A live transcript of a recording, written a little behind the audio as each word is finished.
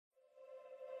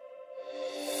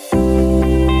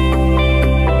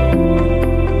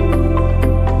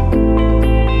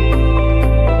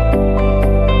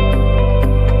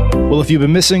Well, if you've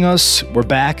been missing us, we're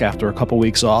back after a couple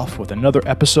weeks off with another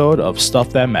episode of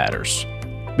Stuff That Matters.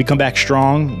 We come back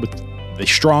strong with the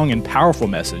strong and powerful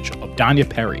message of Danya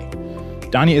Perry.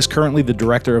 Danya is currently the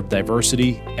Director of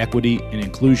Diversity, Equity, and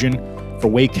Inclusion for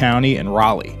Wake County and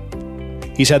Raleigh.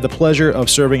 He's had the pleasure of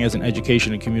serving as an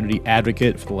education and community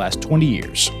advocate for the last 20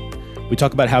 years. We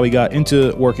talk about how he got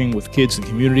into working with kids in the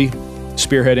community,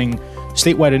 spearheading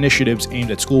statewide initiatives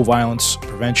aimed at school violence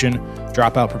prevention,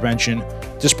 dropout prevention,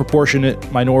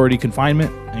 disproportionate minority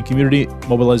confinement, and community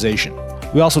mobilization.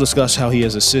 We also discuss how he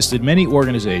has assisted many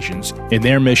organizations in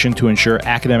their mission to ensure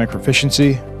academic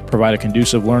proficiency, provide a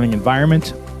conducive learning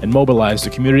environment, and mobilize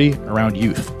the community around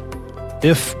youth.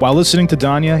 If, while listening to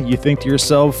Danya, you think to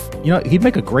yourself, he'd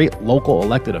make a great local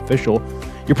elected official,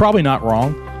 you're probably not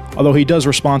wrong, although he does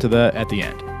respond to that at the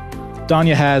end.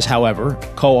 Danya has, however,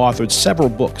 co-authored several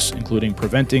books, including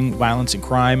Preventing Violence and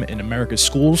Crime in America's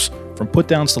Schools, From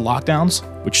Put-Downs to Lockdowns,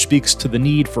 which speaks to the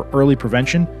need for early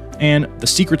prevention, and The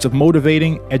Secrets of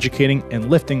Motivating, Educating, and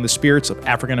Lifting the Spirits of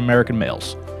African American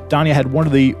Males. Danya had one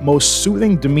of the most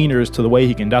soothing demeanors to the way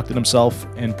he conducted himself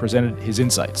and presented his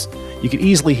insights. You could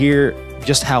easily hear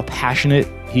just how passionate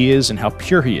he is and how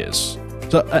pure he is.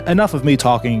 So enough of me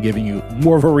talking and giving you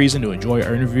more of a reason to enjoy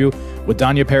our interview with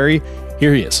Danya Perry.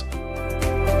 Here he is.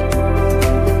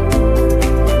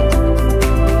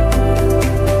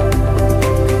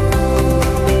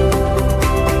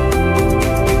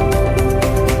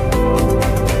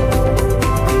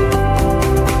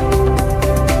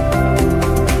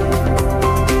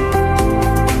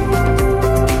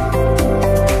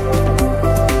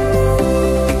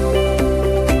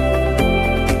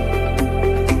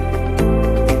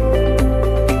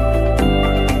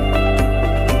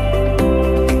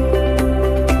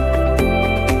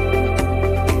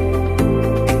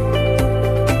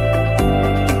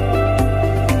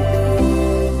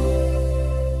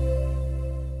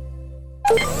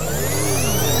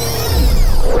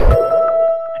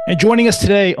 And joining us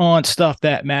today on Stuff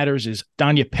That Matters is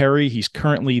Danya Perry. He's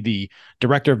currently the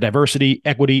Director of Diversity,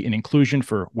 Equity, and Inclusion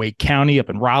for Wake County up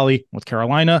in Raleigh, North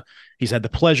Carolina. He's had the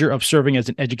pleasure of serving as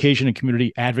an education and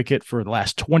community advocate for the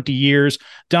last 20 years.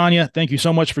 Danya, thank you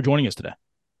so much for joining us today.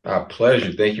 Our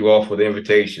pleasure. Thank you all for the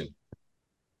invitation.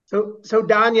 So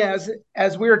Danya,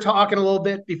 as we were talking a little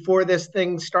bit before this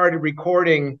thing started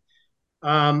recording,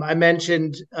 I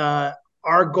mentioned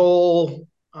our goal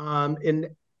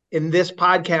in this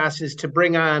podcast is to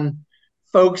bring on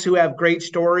folks who have great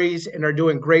stories and are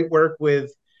doing great work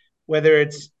with whether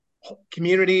it's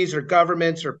communities or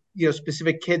governments or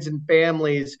specific kids and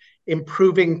families,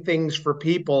 improving things for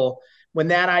people. When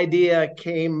that idea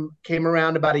came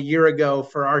around about a year ago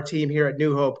for our team here at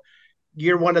New Hope,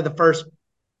 you're one of the first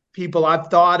people I've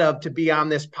thought of to be on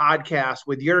this podcast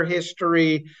with your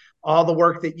history, all the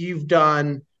work that you've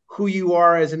done, who you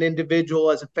are as an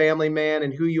individual, as a family man,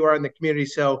 and who you are in the community.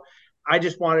 So I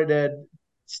just wanted to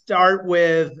start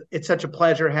with, it's such a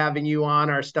pleasure having you on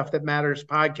our Stuff That Matters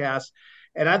podcast.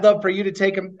 And I'd love for you to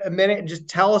take a minute and just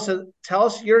tell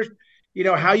us your,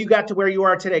 how you got to where you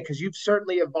are today, because you've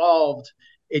certainly evolved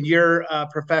in your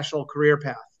professional career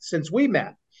path since we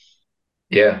met.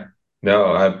 Yeah,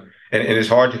 no, and it's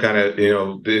hard to kind of,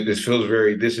 this feels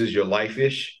very, this is your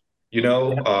life-ish,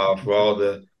 for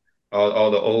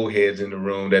all the old heads in the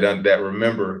room that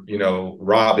remember,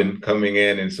 Robin coming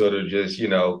in and sort of just,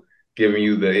 giving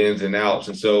you the ins and outs.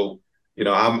 And so,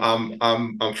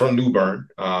 I'm from New Bern,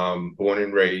 born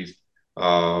and raised,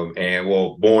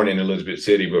 born in Elizabeth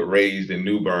City, but raised in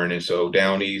New Bern. And so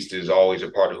down east is always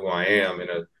a part of who I am in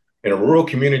a rural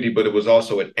community, but it was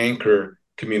also an anchor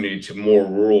community to more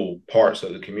rural parts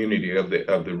of the community of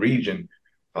the region.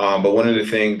 But one of the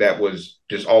things that was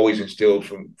just always instilled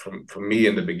from me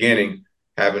in the beginning,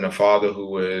 having a father who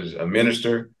was a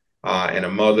minister and a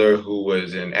mother who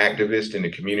was an activist in the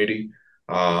community,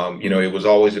 it was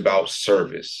always about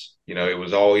service. It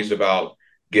was always about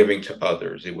giving to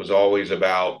others. It was always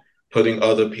about putting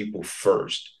other people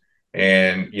first.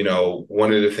 And,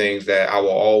 one of the things that I will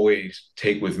always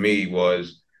take with me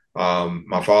was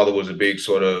my father was a big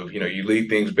sort of, you leave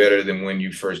things better than when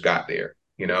you first got there,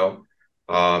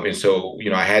 and so,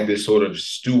 I had this sort of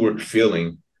steward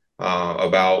feeling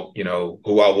about,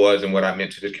 who I was and what I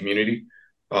meant to the community.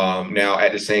 Now,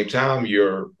 at the same time,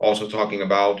 you're also talking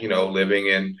about, living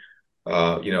in,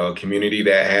 a community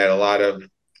that had a lot of,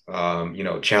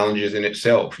 challenges in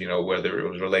itself, whether it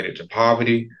was related to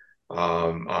poverty,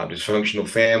 dysfunctional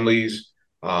families,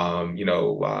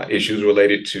 issues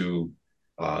related to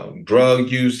drug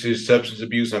usage, substance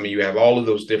abuse. I mean, you have all of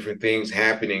those different things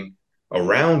happening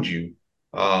around you.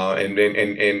 But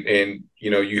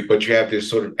you have this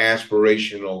sort of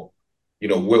aspirational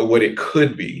what it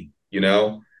could be,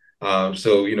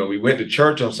 So, we went to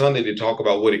church on Sunday to talk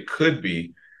about what it could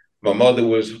be. My mother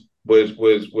was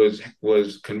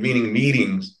convening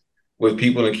meetings with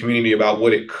people in the community about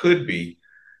what it could be.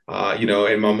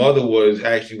 And my mother was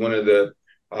actually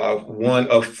one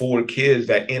of four kids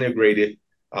that integrated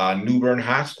New Bern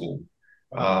High School.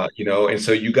 And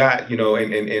so you got,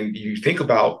 and you think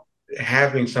about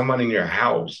having someone in your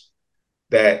house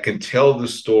that can tell the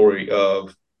story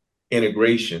of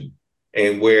integration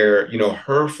and where,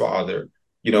 her father,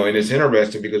 and it's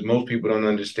interesting because most people don't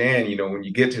understand, when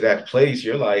you get to that place,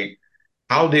 you're like,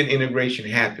 how did integration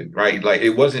happen, right? Like it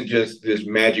wasn't just this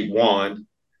magic wand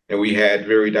and we had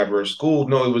very diverse schools.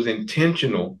 No, it was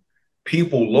intentional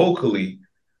people locally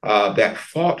that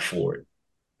fought for it.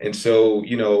 And so,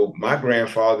 my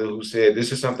grandfather who said,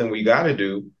 this is something we got to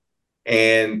do,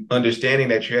 and understanding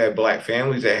that you had Black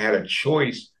families that had a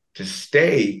choice to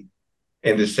stay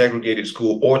in the segregated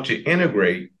school or to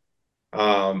integrate,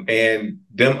 and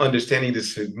them understanding the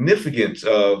significance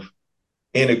of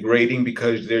integrating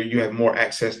because there you have more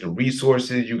access to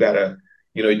resources.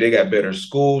 They got better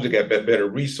schools, they got better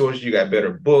resources, you got better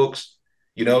books.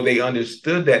 They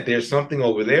understood that there's something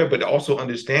over there, but also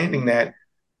understanding that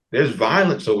there's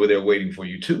violence over there waiting for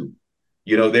you too.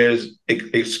 There's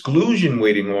exclusion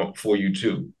waiting for you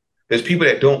too. There's people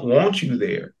that don't want you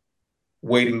there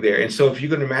waiting there. And so if you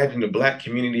can imagine the Black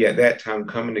community at that time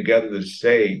coming together to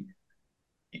say,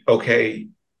 okay,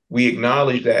 we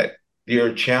acknowledge that there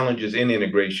are challenges in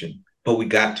integration, but we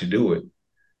got to do it.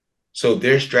 So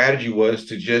their strategy was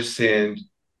to just send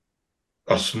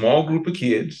a small group of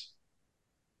kids,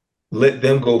 let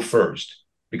them go first,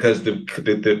 because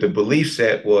the belief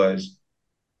set was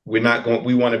we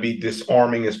want to be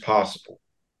disarming as possible.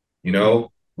 We don't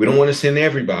want to send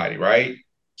everybody, right?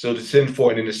 So to send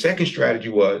four. And then the second strategy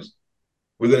was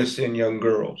we're going to send young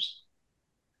girls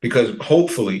because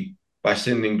hopefully by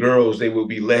sending girls, they will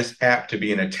be less apt to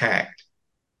being attacked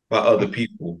by other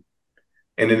people.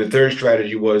 And then the third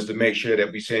strategy was to make sure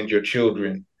that we send their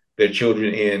children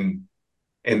in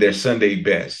their Sunday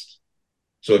best.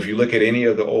 So if you look at any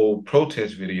of the old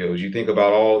protest videos, you think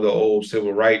about all the old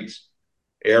civil rights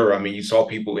era. I mean, you saw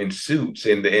people in suits,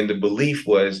 and the belief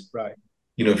was, right,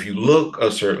 if you look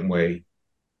a certain way,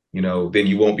 then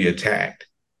you won't be attacked,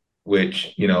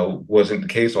 which, wasn't the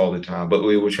case all the time. But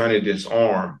we were trying to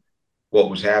disarm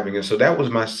what was happening. And so that was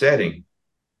my setting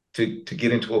to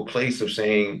get into a place of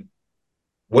saying,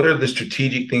 what are the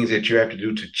strategic things that you have to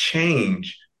do to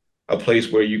change a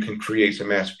place where you can create some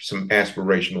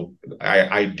aspirational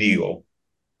ideal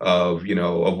of,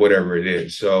 of whatever it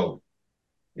is. So,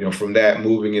 from that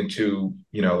moving into,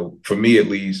 for me at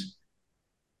least,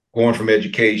 going from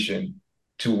education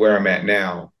to where I'm at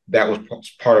now, that was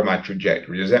part of my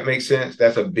trajectory. Does that make sense?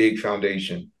 That's a big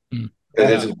foundation. Because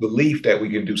there's a belief that we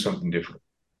can do something different.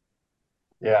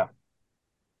 Yeah.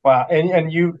 Wow.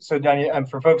 And so Danya, and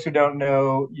for folks who don't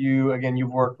know you, again,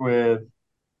 you've worked with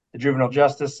the juvenile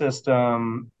justice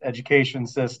system, education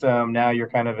system. Now you're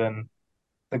kind of in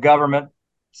the government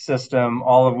system,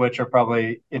 all of which are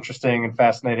probably interesting and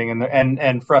fascinating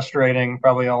and frustrating,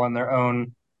 probably all in their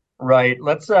own right.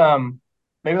 Let's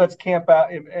camp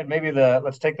out and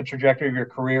let's take the trajectory of your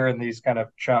career in these kind of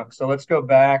chunks. So let's go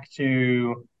back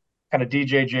to kind of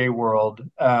DJJ world.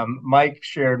 Mike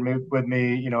shared with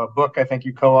me, a book I think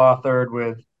you co-authored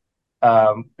with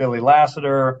Billy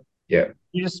Lassiter. Yeah. Can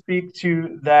you just speak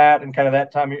to that and kind of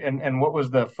that time and what was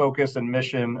the focus and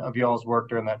mission of y'all's work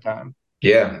during that time?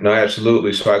 Yeah, no,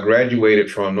 absolutely. So I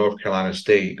graduated from North Carolina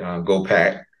State, Go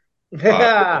Pack.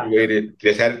 Graduated,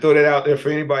 just had to throw that out there for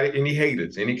any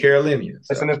haters, any Carolinians.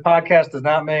 Listen, this podcast does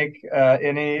not make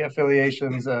any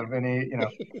affiliations of any,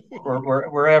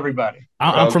 we're everybody.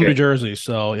 I'm from New Jersey,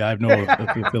 so yeah, I have no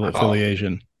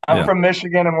affiliation. I'm from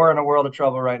Michigan, and we're in a world of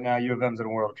trouble right now. U of M's in a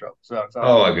world of trouble. So it's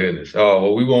all my goodness. Oh,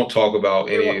 well, we won't talk about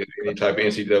any type of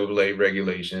NCAA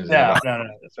regulations. No,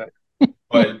 that's right.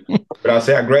 But I'll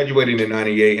say I graduated in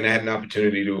 '98, and I had an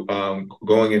opportunity to,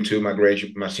 going into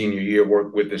my senior year,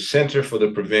 work with the Center for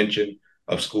the Prevention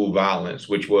of School Violence,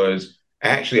 which was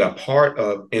actually a part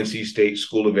of NC State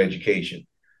School of Education.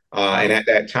 And at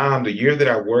that time, the year that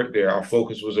I worked there, our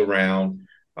focus was around,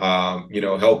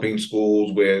 helping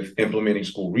schools with implementing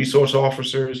school resource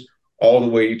officers, all the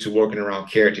way to working around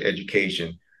character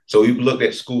education. So we looked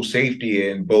at school safety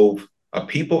in both a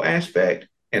people aspect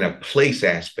and a place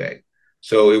aspect.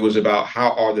 So it was about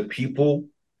how are the people,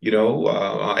 able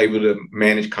to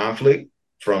manage conflict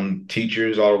from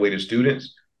teachers all the way to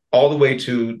students, all the way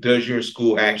to does your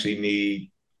school actually need,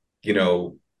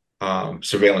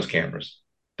 surveillance cameras?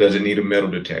 Does it need a metal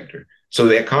detector? So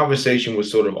that conversation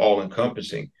was sort of all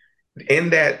encompassing. in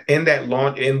that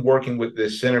launch, in working with the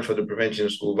Center for the Prevention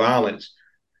of School Violence,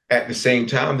 at the same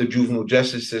time, the juvenile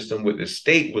justice system with the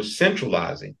state was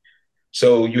centralizing.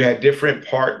 So you had different,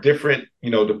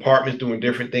 departments doing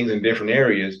different things in different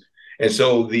areas. And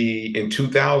so in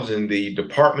 2000, the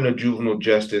Department of Juvenile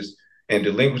Justice and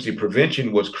Delinquency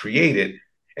Prevention was created.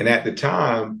 And at the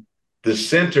time, the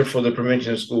Center for the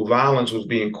Prevention of School Violence was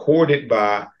being courted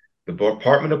by the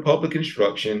Department of Public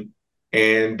Instruction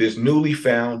and this newly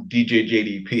found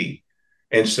DJJDP.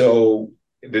 And so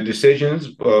the decisions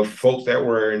of folks that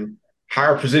were in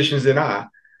higher positions than I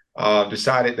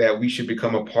decided that we should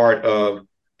become a part of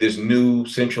this new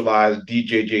centralized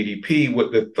DJJDP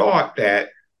with the thought that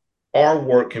our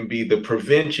work can be the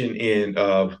prevention end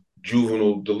of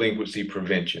juvenile delinquency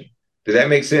prevention. Does that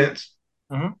make sense?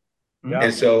 Mm-hmm.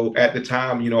 And so at the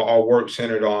time, our work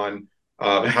centered on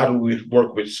how do we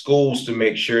work with schools to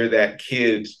make sure that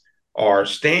kids are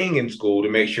staying in school, to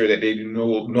make sure that they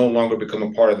no longer become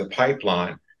a part of the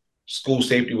pipeline. School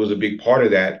safety was a big part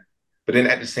of that. But then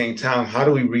at the same time, how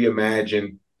do we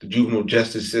reimagine the juvenile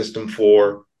justice system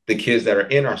for the kids that are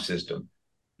in our system?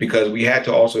 Because we had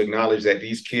to also acknowledge that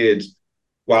these kids,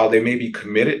 while they may be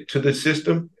committed to the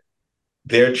system,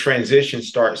 their transition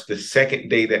starts the second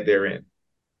day that they're in,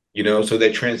 so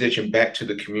they transition back to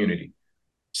the community.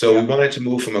 So we wanted to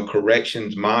move from a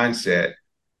corrections mindset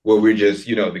where we're just,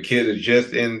 the kids are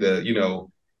just in the,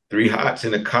 three hots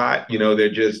in a cot, they're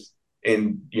just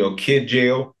in, kid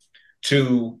jail,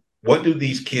 to what do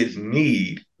these kids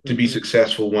need to be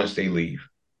successful once they leave?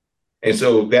 And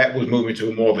so that was moving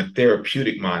to more of a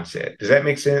therapeutic mindset. Does that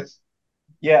make sense?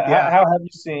 Yeah. How have you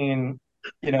seen,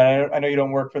 I know you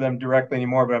don't work for them directly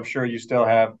anymore, but I'm sure you still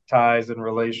have ties and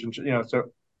relationships,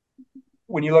 so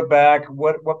when you look back,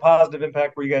 what positive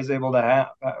impact were you guys able to have?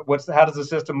 How does the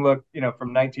system look,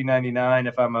 from 1999,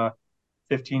 if I'm a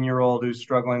 15-year-old who's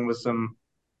struggling with some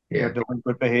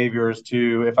delinquent behaviors,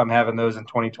 to if I'm having those in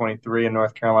 2023 in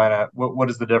North Carolina? What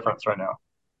is the difference right now?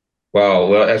 Wow,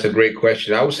 well, that's a great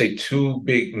question. I would say two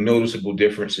big noticeable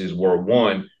differences were,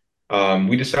 one,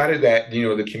 we decided that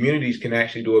the communities can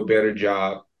actually do a better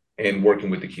job in working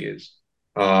with the kids.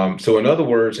 So in other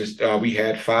words, we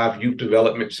had 5 youth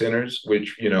development centers,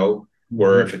 which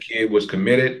where if a kid was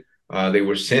committed, they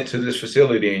were sent to this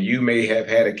facility, and you may have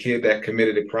had a kid that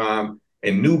committed a crime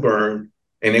in New Bern,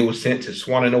 and they were sent to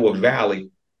Swananoa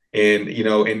Valley, and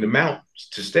in the mountains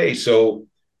to stay. So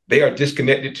they are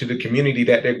disconnected to the community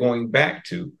that they're going back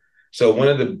to. So one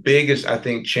of the biggest, I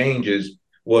think, changes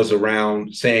was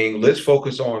around saying, let's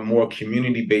focus on more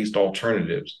community-based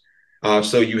alternatives.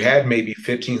 So you had maybe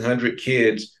 1,500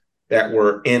 kids that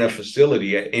were in a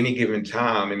facility at any given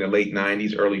time in the late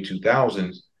 90s, early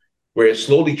 2000s, where it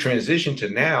slowly transitioned to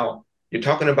now, you're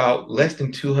talking about less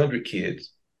than 200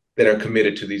 kids that are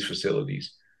committed to these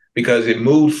facilities, because it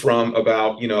moved from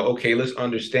about, okay, let's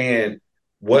understand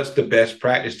what's the best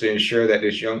practice to ensure that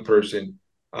this young person,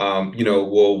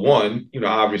 will, one,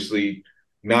 obviously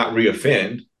not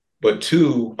reoffend, but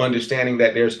two, understanding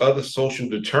that there's other social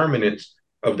determinants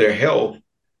of their health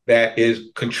that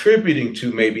is contributing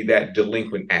to maybe that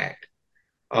delinquent act.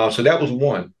 So that was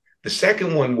one. The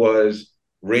second one was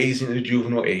raising the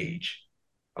juvenile age.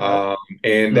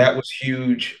 And that was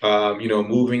huge,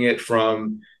 moving it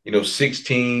from,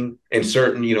 16 and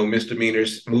certain,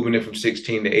 misdemeanors, moving it from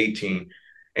 16 to 18.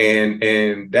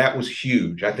 And that was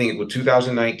huge. I think it was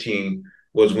 2019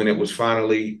 was when it was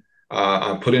finally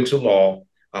put into law.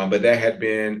 But that had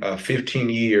been a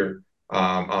 15-year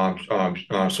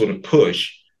sort of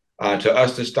push to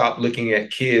us to stop looking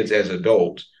at kids as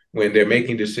adults when they're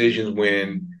making decisions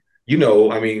when,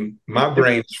 my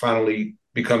brain is finally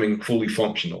becoming fully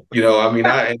functional.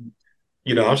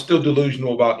 I'm still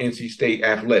delusional about NC State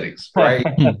athletics, right?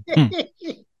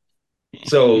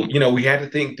 So, we had to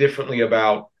think differently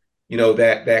about,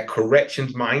 that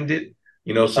corrections minded,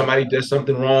 somebody does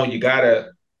something wrong, they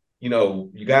gotta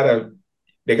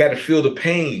feel the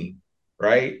pain,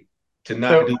 right? To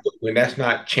not do it when that's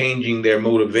not changing their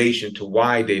motivation to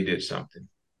why they did something.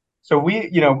 So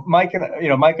Mike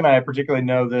and I particularly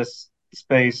know this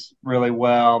space really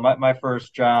well. My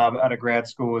first job out of grad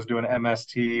school was doing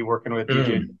MST, working with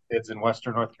DJ kids in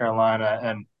Western North Carolina,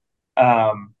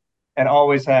 and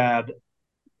always had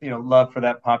love for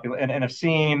that popular, and have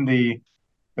seen the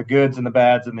goods and the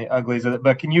bads and the uglies of it.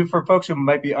 But can you, for folks who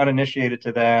might be uninitiated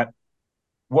to that,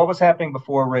 what was happening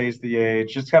before Raise the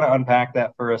Age? Just kind of unpack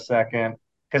that for a second,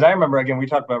 because I remember, again, we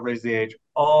talked about Raise the Age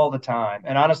all the time,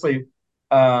 and honestly,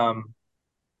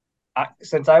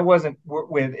 since I wasn't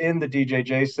within the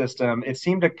DJJ system, it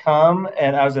seemed to come,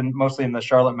 and I was mostly in the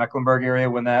Charlotte Mecklenburg area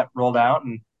when that rolled out,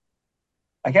 and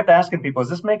I kept asking people, is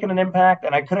this making an impact?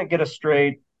 And I couldn't get a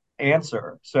straight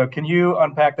answer. So can you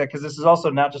unpack that? Because this is also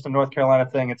not just a North Carolina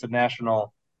thing, it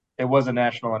was a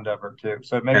national endeavor too.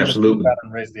 So maybe just think Absolutely. about it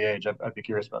and raise the age. I'd be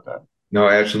curious about that. No,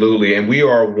 absolutely. And we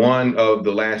are one of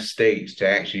the last states to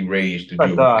actually raise the I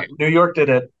juvenile thought age. New York did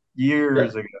it Yeah.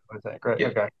 years ago, I think. Right. Yeah.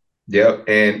 Okay. Yep.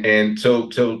 And so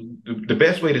the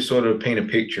best way to sort of paint a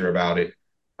picture about it,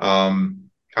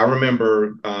 I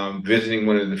remember visiting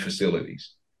one of the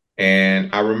facilities. And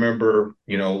I remember,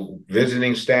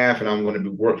 visiting staff, and I'm going to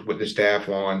be worked with the staff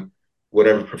on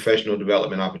whatever professional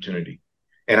development opportunity.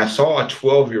 And I saw a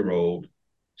 12-year-old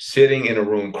sitting in a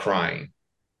room crying,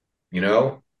 you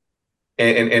know,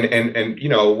 and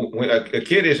when a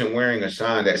kid isn't wearing a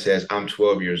sign that says I'm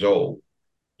 12 years old,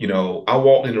 I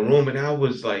walked in the room and I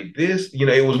was like,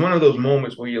 it was one of those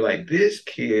moments where you're like, this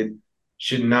kid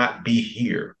should not be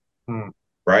here, Hmm.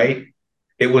 right?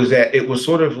 It was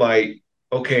sort of like,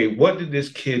 okay, what did this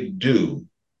kid do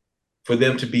for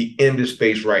them to be in this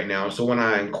space right now? So when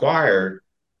I inquired,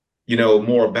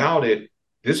 more about it,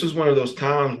 this was one of those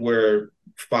times where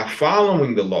by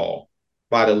following the law,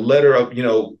 by the letter of,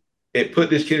 it put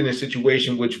this kid in a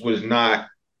situation which was not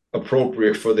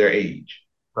appropriate for their age,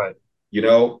 Right.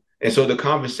 And so the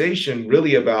conversation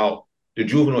really about the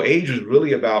juvenile age was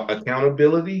really about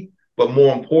accountability, but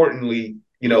more importantly,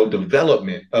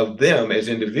 development of them as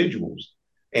individuals.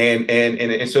 And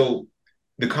so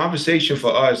the conversation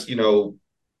for us,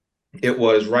 it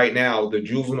was right now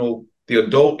the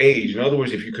adult age. In other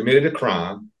words, if you committed a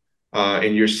crime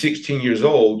and you're 16 years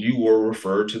old, you were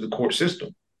referred to the court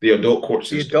system, the adult court The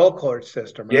system. adult court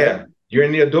system, right? Yeah, you're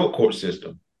in the adult court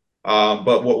system.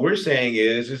 But what we're saying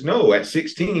is no, at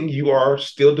 16, you are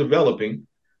still developing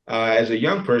as a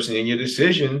young person, and your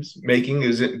decisions making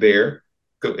isn't there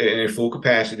in full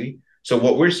capacity. So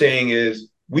what we're saying is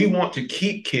we want to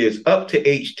keep kids up to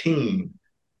 18.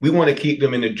 We want to keep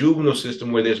them in the juvenile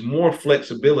system where there's more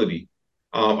flexibility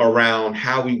around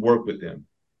how we work with them,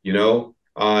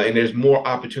 and there's more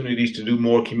opportunities to do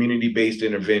more community-based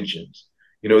interventions.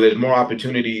 There's more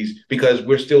opportunities because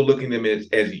we're still looking at them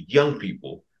as young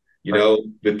people, Right.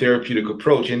 the therapeutic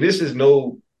approach. And this is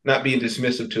not being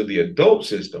dismissive to the adult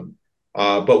system.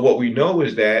 But what we know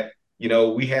is that,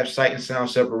 we have sight and sound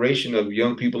separation of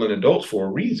young people and adults for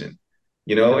a reason,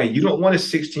 and you don't want a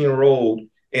 16-year-old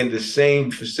in the same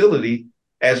facility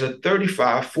as a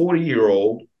 35,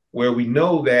 40-year-old where we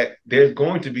know that there's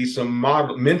going to be some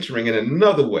model mentoring in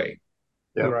another way.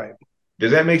 Yeah. Right.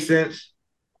 Does that make sense?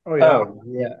 Oh yeah. Oh,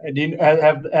 yeah. And do you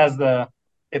have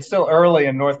it's still early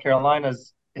in North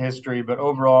Carolina's history, but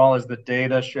overall, is the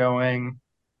data showing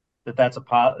that that's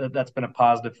been a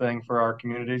positive thing for our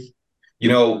communities? And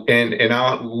you'll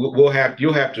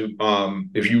have to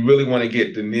if you really want to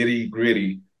get the nitty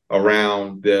gritty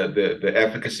around the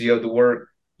efficacy of the work,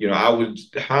 I would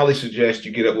highly suggest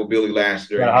you get up with Billy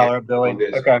Lassiter Yeah, and holler at on Billy.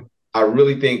 this. Okay. I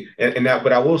really think,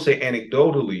 but I will say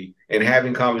anecdotally and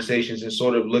having conversations and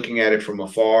sort of looking at it from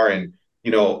afar, and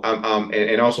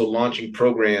and also launching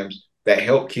programs that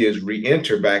help kids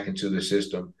re-enter back into the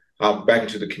system, back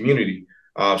into the community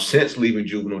since leaving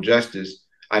juvenile justice.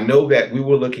 I know that we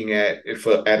were looking at, if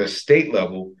at a state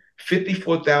level,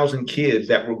 54,000 kids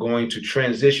that were going to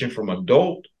transition from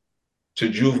adult to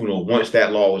juvenile once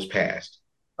that law was passed.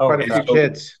 Oh, Quite a And few so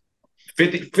kids.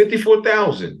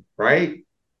 54,000, right?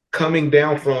 Coming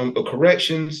down from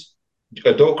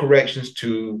adult corrections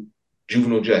to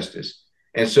juvenile justice.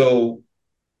 And so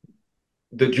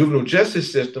the juvenile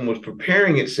justice system was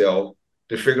preparing itself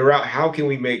to figure out how can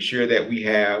we make sure that we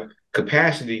have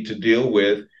capacity to deal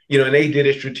with, and they did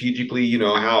it strategically,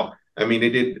 they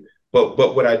did, but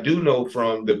what I do know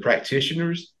from the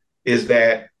practitioners is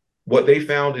that what they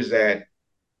found is that,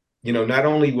 not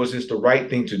only was this the right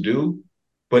thing to do,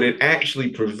 but it actually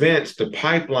prevents the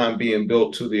pipeline being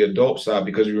built to the adult side,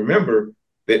 because remember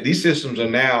that these systems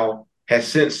has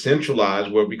since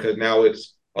centralized because now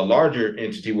it's a larger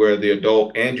entity where the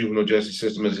adult and juvenile justice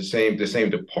system is the same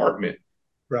department.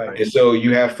 Right. And so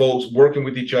you have folks working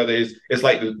with each other. It's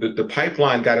like the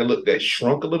pipeline got to look that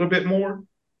shrunk a little bit more,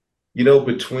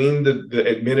 between the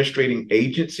administrating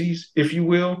agencies, if you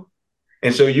will.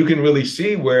 And so you can really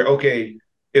see where, okay,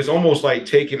 it's almost like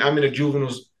I'm in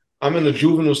the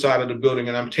juvenile side of the building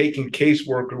and I'm taking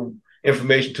caseworker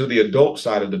information to the adult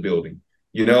side of the building,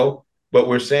 but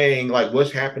we're saying like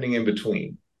what's happening in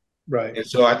between. Right. And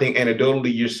so I think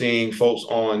anecdotally, you're seeing folks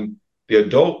on the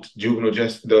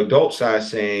adult side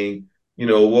saying,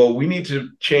 well, we need to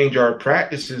change our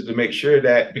practices to make sure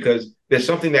that, because there's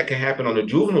something that can happen on the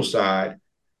juvenile side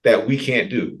that we can't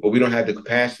do or we don't have the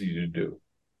capacity to do.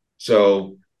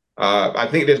 So I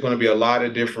think there's going to be a lot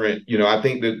of different, I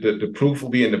think that the proof will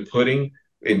be in the pudding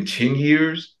in 10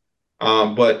 years.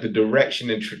 But the direction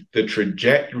and the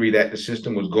trajectory that the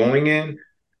system was going in,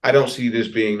 I don't see this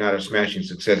being not a smashing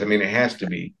success. I mean, it has to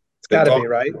be. It's The got to thought, be,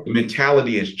 right? the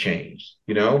mentality has changed,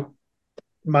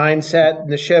 Mindset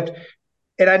and the shift.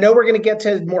 And I know we're going to get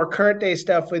to more current day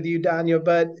stuff with you, Danya,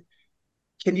 but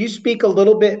can you speak a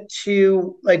little bit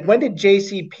to, like, when did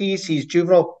JCPC's,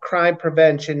 juvenile crime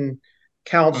prevention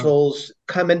councils,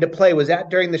 come into play? Was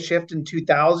that during the shift in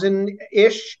 2000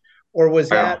 ish, or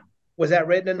Wow. was that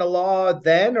written into law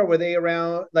then, or were they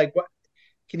around? Like, what?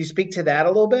 Can you speak to that a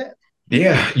little bit?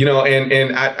 Yeah,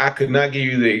 and I could not give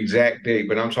you the exact date,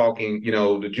 but I'm talking,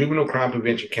 the juvenile crime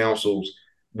prevention councils,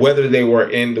 whether they were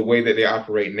in the way that they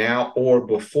operate now or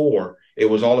before, it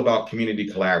was all about community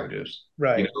collaboratives.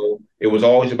 Right. It was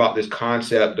always about this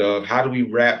concept of how do we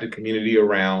wrap the community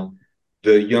around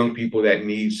the young people that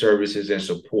need services and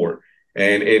support.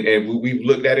 And we've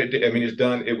looked at it. I mean, it's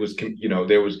done. It was,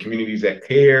 there was communities that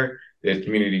care. There's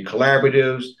community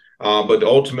collaboratives. But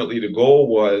ultimately, the goal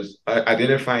was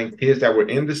identifying kids that were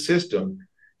in the system.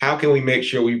 How can we make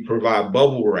sure we provide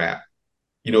bubble wrap,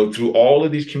 through all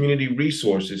of these community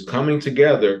resources coming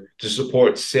together to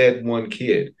support said one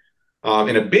kid?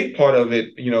 And a big part of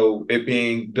it, it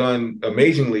being done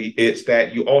amazingly, it's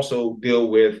that you also deal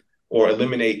with or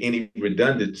eliminate any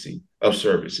redundancy of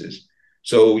services.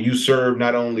 So you serve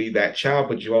not only that child,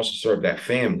 but you also serve that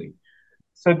family.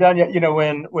 So Danya,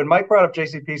 when Mike brought up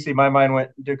JCPC, my mind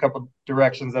went to a couple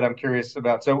directions that I'm curious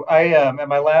about. So I at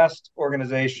my last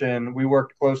organization, we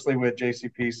worked closely with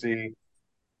JCPC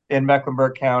in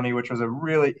Mecklenburg County, which was a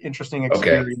really interesting Okay.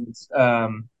 experience.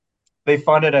 They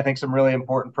funded, I think, some really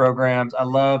important programs. I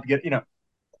love the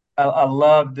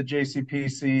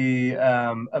JCPC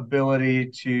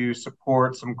ability to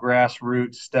support some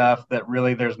grassroots stuff that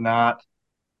really there's not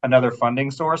another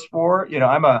funding source for.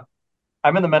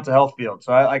 I'm in the mental health field,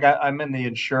 so I'm in the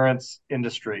insurance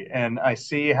industry, and I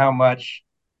see how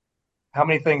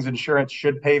many things insurance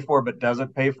should pay for but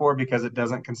doesn't pay for because it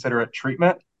doesn't consider it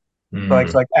treatment. So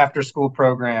Mm-hmm. like after school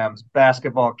programs,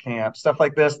 basketball camps, stuff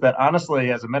like this. That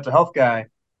honestly, as a mental health guy,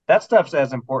 that stuff's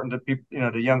as important to people,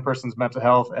 to young person's mental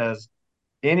health as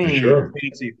For any sure.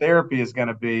 fancy therapy is going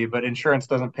to be. But insurance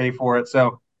doesn't pay for it,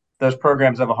 so those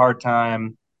programs have a hard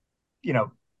time, you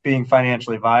know, being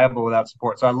financially viable without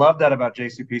support. So I love that about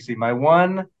JCPC. My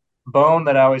one bone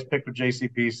that I always picked with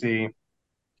JCPC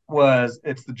was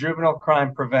it's the Juvenile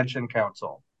Crime Prevention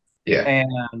Council. Yeah.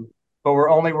 And but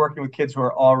we're only working with kids who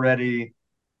are already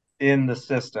in the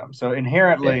system. So Yeah.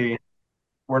 inherently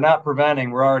we're not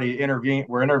preventing, we're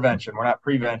intervention, we're not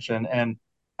prevention. And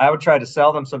I would try to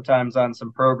sell them sometimes on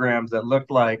some programs that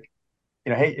looked like,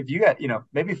 hey, if you got,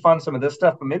 maybe fund some of this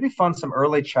stuff, but maybe fund some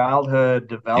early childhood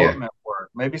Yeah. development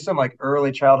work, maybe some like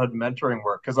early childhood mentoring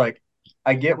work. Cause like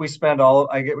I get we spend a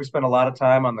lot of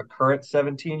time on the current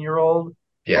 17-year-old,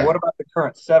 but Yeah. what about the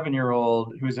current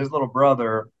 7-year-old who's his little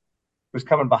brother who's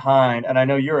coming behind? And I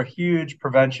know you're a huge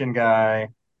prevention guy.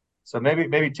 So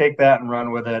maybe take that and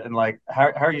run with it. And like,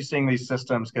 how are you seeing these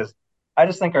systems? Because I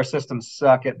just think our systems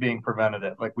suck at being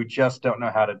preventative. Like we just don't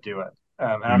know how to do it.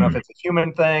 I don't know if Mm. it's a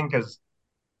human thing because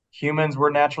humans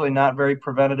we're naturally not very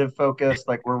preventative focused.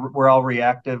 Like we're all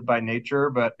reactive by nature.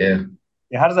 But Yeah.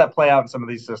 yeah, how does that play out in some of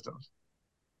these systems?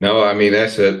 No, I mean I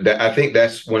think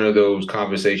that's one of those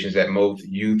conversations that most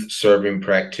youth serving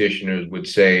practitioners would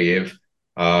say if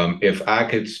I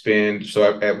could spend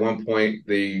so at one point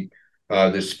the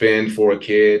spend for a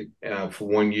kid for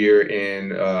 1 year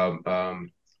in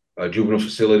a juvenile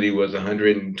facility was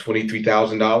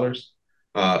 $123,000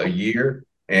 a year,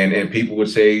 and people would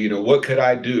say, what could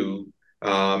I do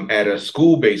at a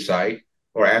school-based site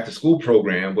or after school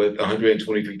program with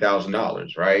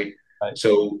 $123,000, right? Right.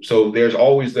 So there's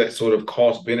always that sort of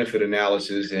cost benefit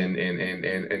analysis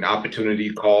and opportunity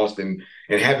cost and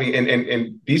having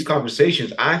and these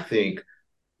conversations, I think,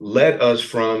 led us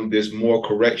from this more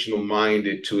correctional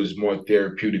minded to this more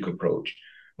therapeutic approach.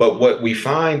 But what we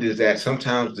find is that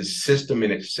sometimes the system in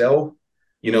itself,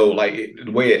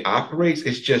 the way it operates,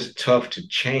 it's just tough to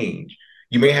change.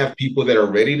 You may Right. have people that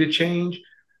are ready to change,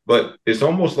 but it's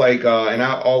almost like, and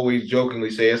I always jokingly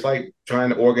say, it's like trying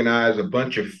to organize a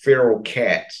bunch of feral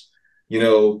cats,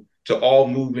 to all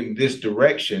move in this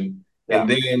direction. Yeah. And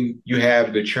then you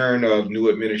have the churn of new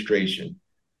administration,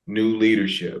 new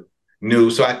leadership,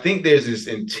 new. So I think there's this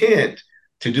intent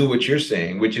to do what you're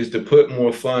saying, which is to put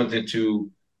more funds into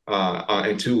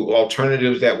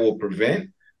alternatives that will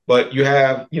prevent. But you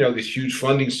have, this huge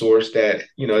funding source that,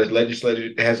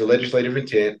 has a legislative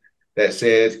intent that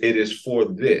says it is for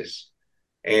this.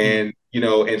 Mm.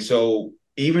 And so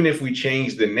even if we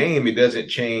change the name, it doesn't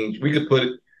change. We could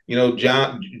put,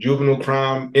 Juvenile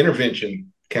Crime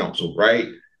Intervention Council, right?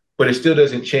 But it still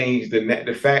doesn't change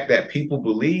the fact that people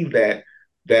believe that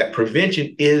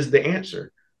prevention is the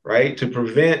answer, right? To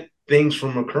prevent things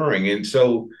from occurring. And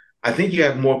so I think you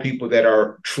have more people that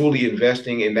are truly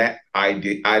investing in that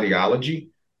ideology.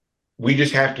 We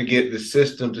just have to get the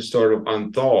system to sort of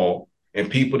unthaw and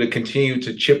people to continue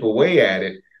to chip away at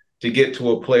it to get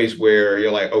to a place where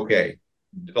you're like, okay,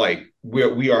 like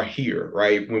we are here,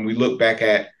 right? When we look back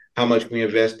at how much we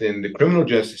invest in the criminal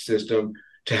justice system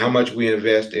to how much we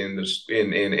invest in a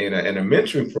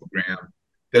mentoring program,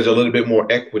 there's a little bit more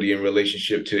equity in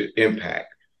relationship to impact.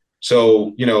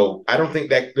 So, I don't think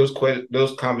that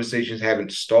those conversations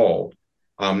haven't stalled,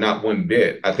 not one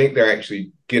bit. I think they're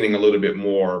actually getting a little bit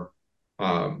more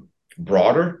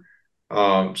broader.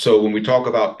 So when we talk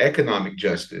about economic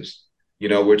justice,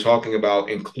 we're talking about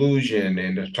inclusion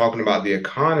and talking about the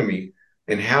economy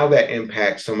and how that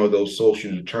impacts some of those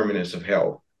social determinants of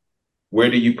health. Where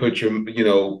do you put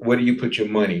where do you put your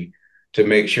money to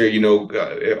make sure,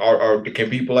 can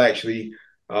people actually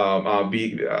have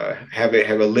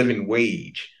a living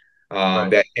wage Right.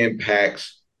 that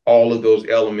impacts all of those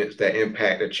elements that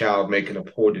impact a child making a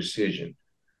poor decision.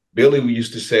 Billy, we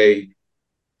used to say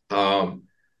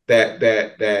that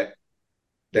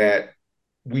that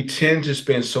we tend to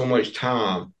spend so much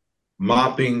time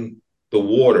mopping the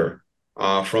water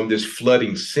from this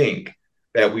flooding sink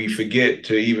that we forget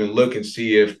to even look and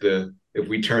see if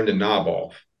we turn the knob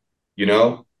off, you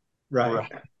know?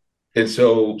 Right. And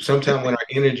so sometimes when our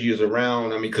energy is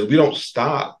around, I mean, because we don't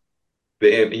stop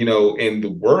in the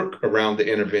work around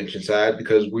the intervention side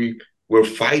because we're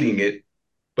fighting it,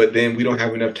 but then we don't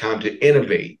have enough time to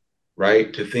innovate,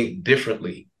 right? To think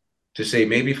differently, to say,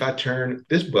 maybe if I turn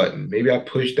this button, maybe I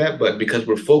push that button because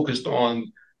we're focused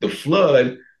on the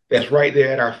flood that's right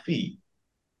there at our feet.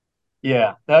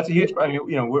 Yeah, that's a huge, I mean,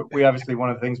 we obviously, one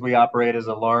of the things we operate is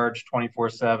a large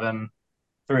 24/7,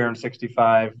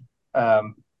 365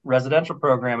 residential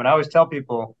program. And I always tell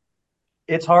people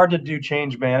it's hard to do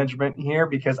change management here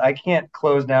because I can't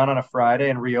close down on a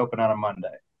Friday and reopen on a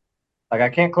Monday. Like I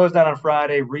can't close down on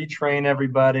Friday, retrain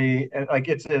everybody. And like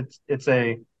it's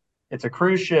a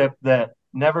cruise ship that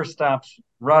never stops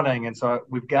running. And so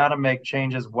we've got to make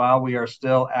changes while we are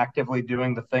still actively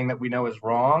doing the thing that we know is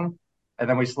wrong. And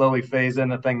then we slowly phase in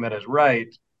the thing that is right.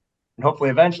 And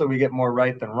hopefully eventually we get more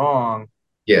right than wrong.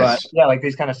 But Yes. yeah, like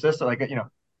these kind of systems, like,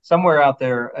 somewhere out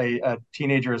there, a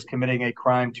teenager is committing a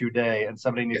crime today and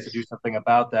somebody needs to do something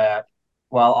about that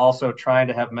while also trying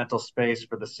to have mental space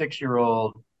for the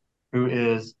 6-year-old who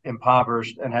is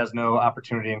impoverished and has no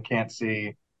opportunity and can't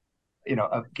see,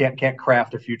 can't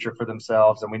craft a future for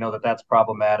themselves. And we know that that's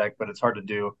problematic, but it's hard to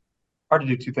do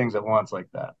two things at once like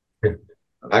that.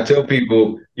 I tell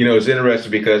people, it's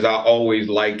interesting because I always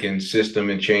liken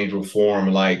system and change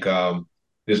reform like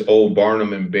this old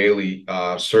Barnum and Bailey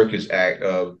circus act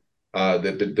of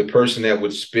the person that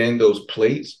would spin those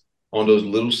plates on those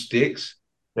little sticks,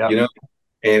 Yeah.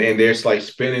 And they're like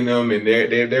spinning them, and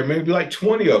there may be like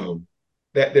 20 of them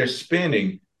that they're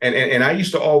spinning. And I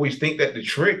used to always think that the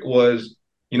trick was,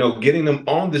 getting them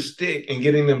on the stick and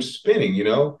getting them spinning,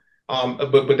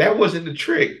 but that wasn't the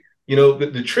trick.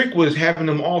 The trick was having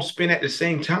them all spin at the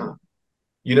same time.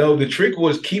 The trick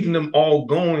was keeping them all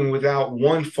going without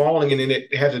one falling, and then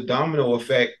it has a domino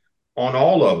effect on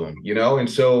all of them, And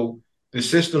so the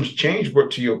systems change,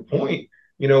 but to your point,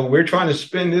 we're trying to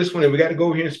spin this one and we got to go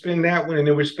over here and spin that one, and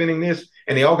then we're spinning this,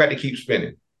 and they all got to keep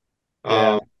spinning.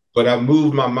 Yeah. But I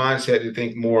moved my mindset to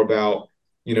think more about,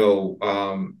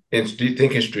 and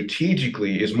thinking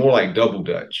strategically is more like double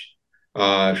dutch.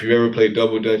 If you've ever played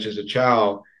double dutch as a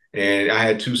child, and I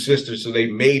had two sisters, so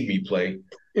they made me play.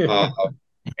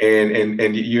 And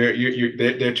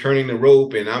they're turning the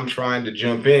rope, and I'm trying to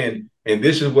jump in, and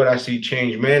this is what I see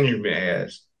change management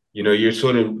as. You're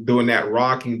sort of doing that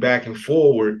rocking back and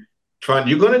forward,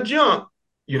 you're gonna jump,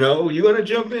 you're gonna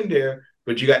jump in there,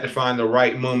 but you got to find the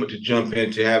right moment to jump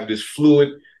in to have this fluid,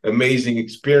 amazing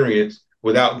experience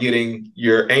without getting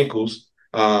your ankles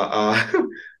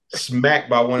smacked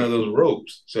by one of those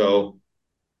ropes. So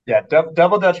yeah,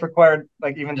 double dutch required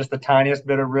like even just the tiniest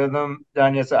bit of rhythm.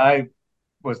 Danya, so I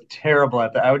was terrible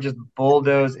at that. I would just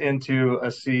bulldoze into a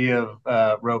sea of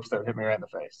ropes that would hit me right in the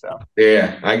face. So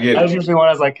yeah, I get I was it. usually when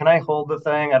I was like, "Can I hold the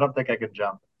thing?" I don't think I could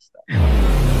jump.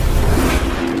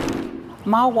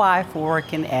 My wife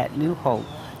working at New Hope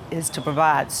is to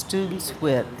provide students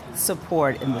with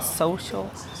support in the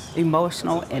social,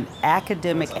 emotional, and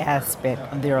academic aspect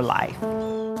of their life.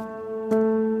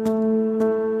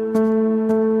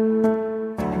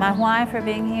 My why for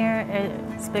being here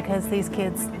is because these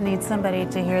kids need somebody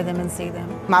to hear them and see them.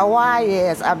 My why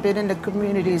is I've been in the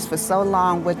communities for so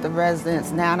long with the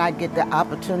residents. Now I get the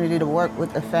opportunity to work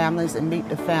with the families and meet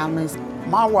the families.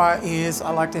 My why is I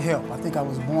like to help. I think I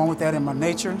was born with that in my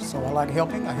nature, so I like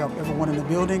helping. I help everyone in the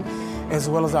building, as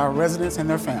well as our residents and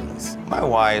their families. My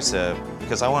why is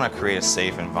because I want to create a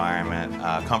safe environment,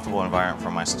 a comfortable environment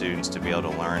for my students to be able to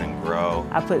learn and grow.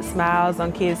 I put smiles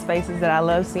on kids' faces that I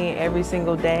love seeing every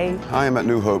single day. I am at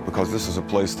New Hope because this is a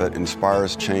place that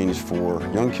inspires change for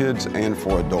young kids and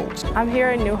for adults. I'm here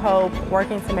at New Hope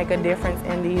working to make a difference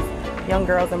in these young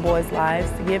girls and boys'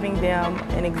 lives, giving them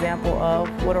an example of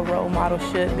what a role model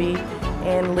should be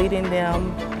and leading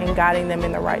them and guiding them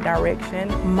in the right direction.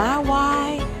 My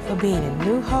why for being in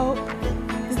New Hope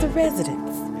is the residents.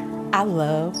 I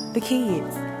love the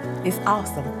kids. It's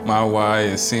awesome. My why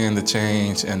is seeing the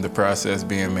change and the process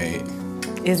being made.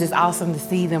 It's just awesome to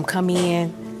see them come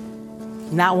in,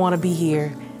 not want to be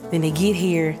here. Then they get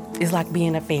here, it's like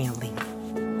being a family.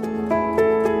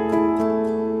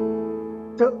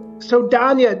 So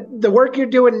Danya, the work you're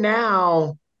doing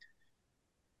now,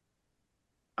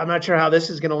 I'm not sure how this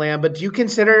is going to land, but do you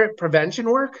consider it prevention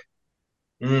work?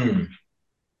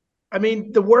 I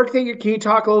mean, the work that can you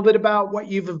talk a little bit about what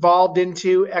you've evolved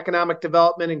into, economic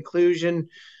development, inclusion,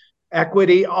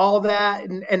 equity, all that,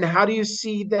 and how do you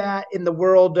see that in the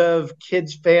world of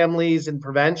kids, families, and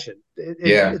prevention?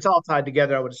 It's all tied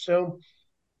together, I would assume.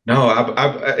 No,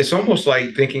 it's almost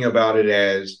like thinking about it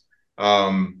as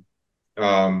an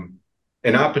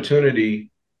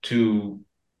opportunity to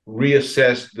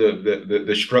reassess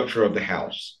the structure of the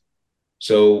house.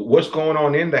 So what's going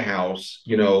on in the house?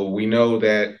 You know, we know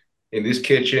that in this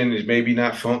kitchen is maybe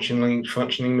not functioning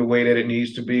the way that it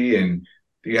needs to be, and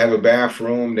you have a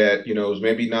bathroom that, you know, is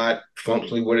maybe not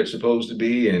functionally what it's supposed to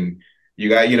be, and you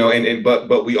got, you know,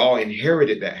 but we all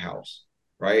inherited that house,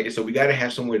 right? And so we got to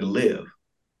have somewhere to live,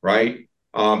 right?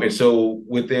 And so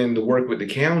within the work with the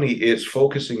county, it's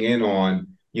focusing in on,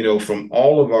 you know, from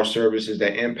all of our services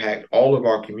that impact all of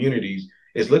our communities,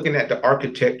 is looking at the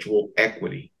architectural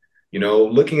equity, you know,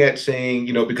 looking at saying,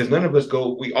 you know, because none of us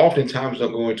we oftentimes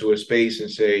don't go into a space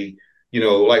and say, you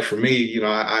know, like for me, you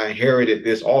know, I inherited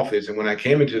this office, and when I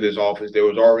came into this office, there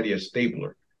was already a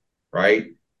stapler, right?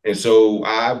 And so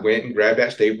I went and grabbed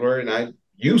that stapler and I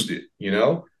used it, you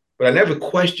know, but I never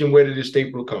questioned where did this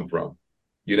stapler come from,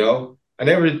 you know? I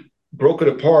never broke it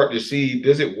apart to see,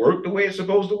 does it work the way it's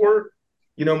supposed to work?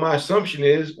 You know, my assumption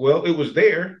is, well, it was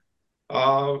there,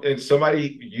 and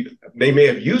they may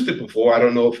have used it before. I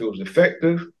don't know if it was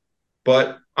effective,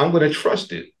 but I'm going to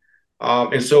trust it.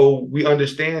 And so we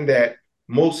understand that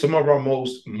some of our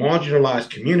most marginalized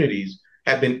communities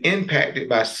have been impacted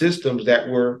by systems that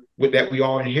we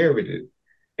all inherited.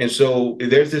 And so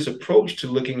there's this approach to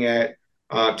looking at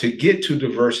to get to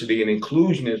diversity and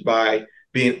inclusion is by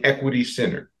being equity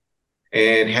centered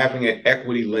and having an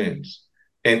equity lens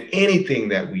in anything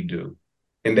that we do.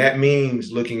 And that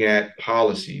means looking at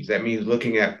policies. That means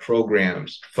looking at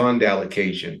programs, fund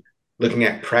allocation, looking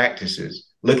at practices,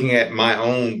 looking at my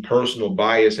own personal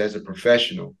bias as a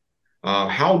professional.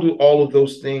 How do all of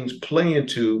those things play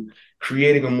into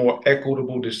creating a more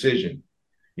equitable decision?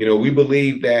 You know, we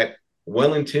believe that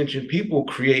well-intentioned people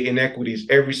create inequities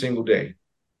every single day.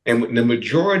 And the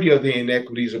majority of the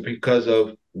inequities are because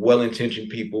of well-intentioned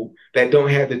people that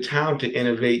don't have the time to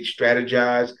innovate,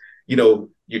 strategize. You know,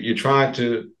 you're trying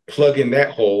to plug in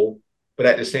that hole, but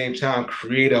at the same time,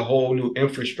 create a whole new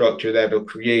infrastructure that will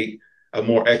create a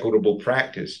more equitable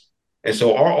practice. And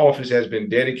so our office has been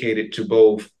dedicated to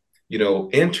both, you know,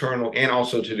 internal and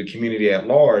also to the community at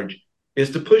large,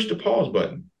 is to push the pause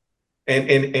button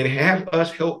and have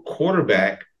us help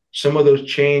quarterback some of those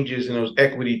changes and those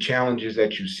equity challenges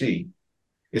that you see.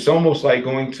 It's almost like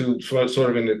going to sort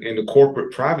of in the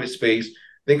corporate private space.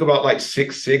 Think about like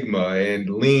Six Sigma and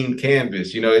Lean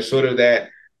Canvas. You know, it's sort of that,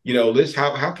 you know,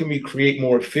 how can we create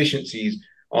more efficiencies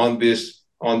on this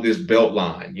belt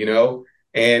line, you know?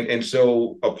 And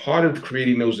so a part of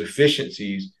creating those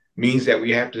efficiencies means that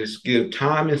we have to give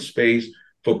time and space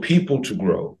for people to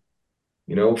grow.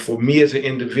 You know, for me as an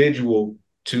individual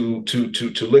to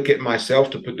look at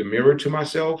myself, to put the mirror to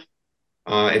myself,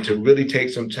 and to really take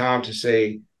some time to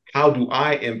say, how do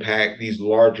I impact these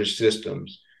larger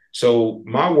systems? So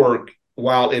my work,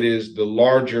 while it is the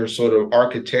larger sort of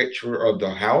architecture of the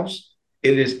house,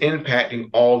 it is impacting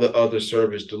all the other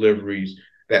service deliveries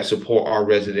that support our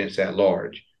residents at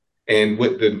large. And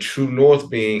with the true north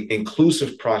being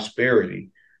inclusive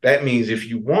prosperity, that means if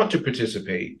you want to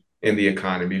participate in the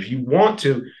economy, if you want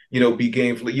to, you know, be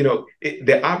gainfully, you know,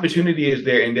 the opportunity is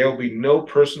there, and there will be no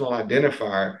personal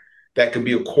identifier that could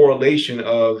be a correlation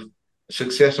of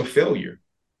success or failure.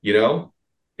 You know,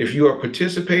 if you are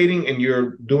participating and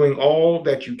you're doing all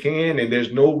that you can and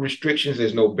there's no restrictions,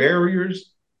 there's no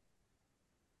barriers,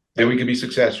 then we can be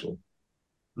successful.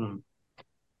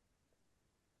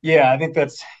 Yeah, I think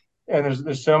that's, and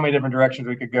there's so many different directions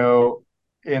we could go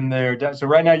in there. So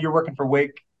right now you're working for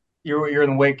Wake, you're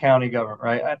in the Wake County government,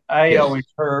 right? I Yes. always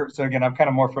heard, so again, I'm kind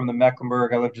of more from the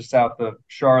Mecklenburg. I live just south of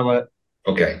Charlotte.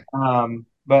 Okay.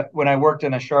 But when I worked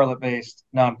in a Charlotte-based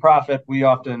nonprofit, we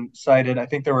often cited, I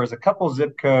think there was a couple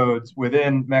zip codes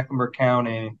within Mecklenburg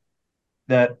County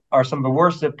that are some of the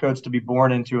worst zip codes to be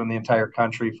born into in the entire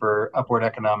country for upward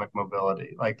economic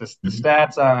mobility. Like the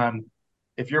stats on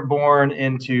if you're born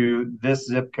into this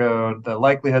zip code, the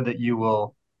likelihood that you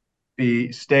will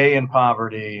stay in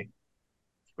poverty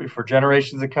for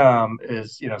generations to come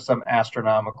is, some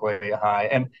astronomically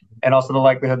high. And also the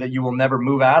likelihood that you will never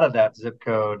move out of that zip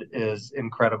code is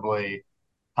incredibly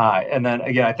high. And then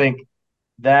again, I think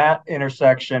that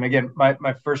intersection, again,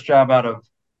 my first job out of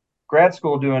grad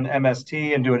school doing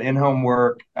MST and doing in-home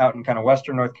work out in kind of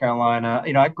Western North Carolina.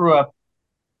 I grew up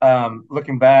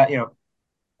looking back, I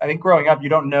think growing up, you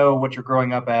don't know what you're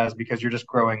growing up as because you're just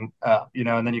growing up,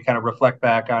 and then you kind of reflect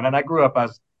back on. And I grew up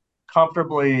as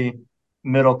comfortably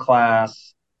middle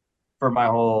class for my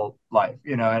whole life,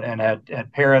 and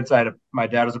had parents. My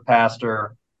dad was a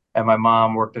pastor and my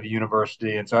mom worked at a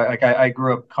university. And so I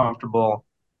grew up comfortable.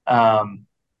 So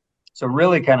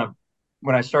really kind of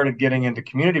when I started getting into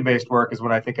community-based work is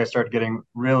when I think I started getting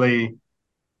really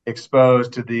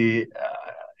exposed to the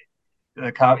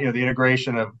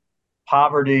integration of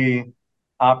poverty,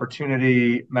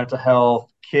 opportunity, mental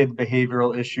health, kid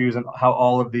behavioral issues, and how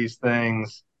all of these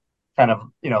things kind of,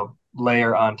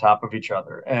 layer on top of each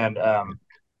other. And, I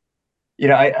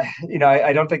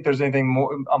don't think there's anything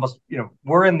more almost,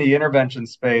 we're in the intervention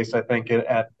space, I think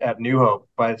at New Hope.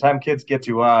 By the time kids get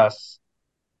to us,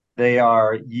 they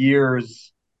are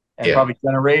years and probably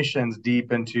generations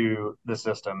deep into the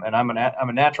system. And I'm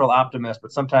a natural optimist,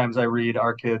 but sometimes I read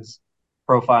our kids'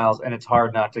 profiles and it's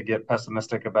hard not to get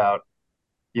pessimistic about,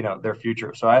 their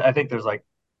future. So I think there's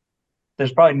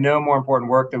probably no more important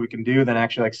work that we can do than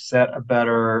actually set a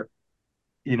better,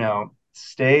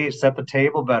 set the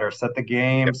table better, set the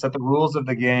game, set the rules of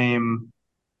the game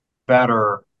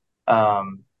better,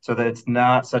 so that it's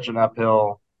not such an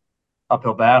uphill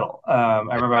battle. I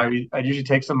remember I'd usually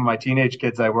take some of my teenage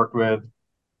kids I worked with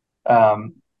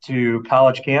to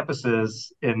college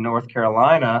campuses in North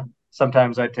Carolina.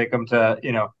 Sometimes I'd take them to,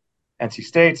 NC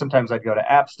State. Sometimes I'd go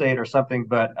to App State or something.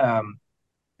 But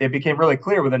it became really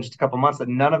clear within just a couple of months that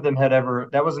none of them had ever,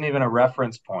 that wasn't even a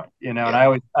reference point, And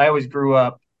I always grew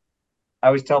up, I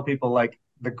always tell people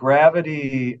the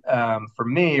gravity for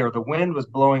me, or the wind was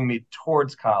blowing me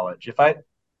towards college. If I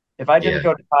didn't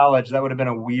go to college, that would have been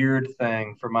a weird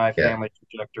thing for my family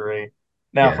trajectory.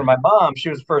 Now, for my mom, she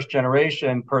was first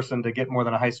generation person to get more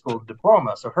than a high school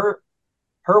diploma. So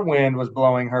her wind was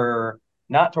blowing her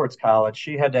not towards college.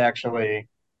 She had to actually,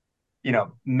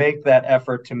 make that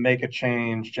effort to make a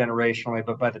change generationally.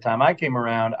 But by the time I came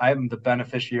around, I'm the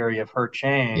beneficiary of her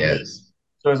change. Yes.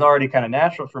 So it was already kind of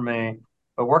natural for me.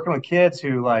 But working with kids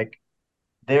who a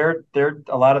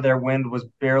lot of their wind was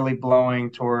barely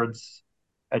blowing towards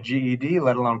a GED,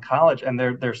 let alone college, and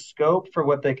their scope for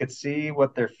what they could see,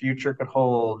 what their future could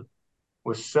hold,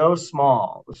 was so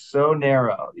small, was so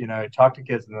narrow. I talked to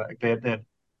kids and they had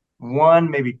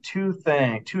one, maybe two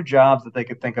jobs that they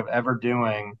could think of ever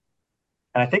doing,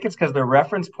 and I think it's because their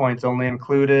reference points only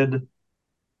included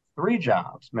 3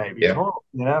 jobs, maybe total.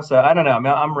 So I don't know. I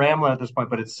mean, I'm rambling at this point,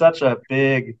 but it's such a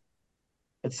big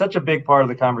part of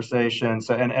the conversation.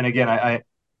 So and again,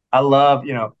 I love,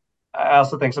 I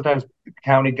also think sometimes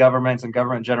county governments and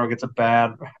government in general gets a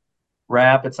bad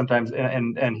rap. It's sometimes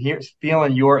and here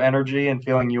feeling your energy and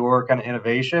feeling your kind of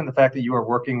innovation, the fact that you are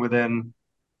working within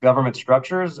government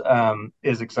structures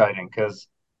is exciting, because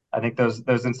I think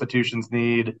those institutions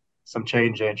need some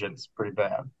change agents pretty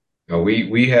bad.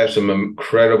 We have some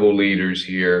incredible leaders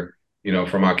here,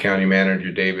 from our county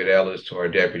manager, David Ellis, to our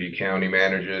deputy county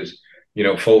managers,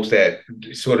 folks that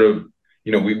sort of,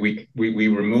 we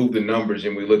remove the numbers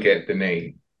and we look at the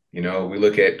name, we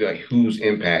look at who's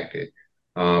impacted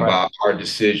by our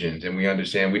decisions, and we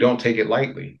understand we don't take it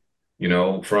lightly,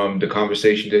 from the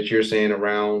conversation that you're saying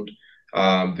around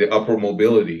the upward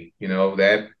mobility,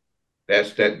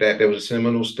 that there was a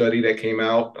seminal study that came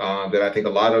out that I think a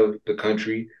lot of the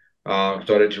country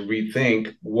started to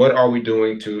rethink, what are we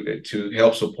doing to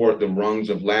help support the rungs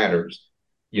of ladders,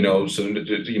 so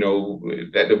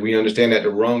that we understand that the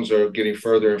rungs are getting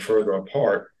further and further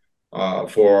apart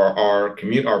for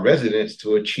our residents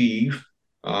to achieve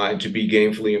and to be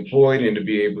gainfully employed and to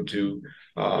be able to,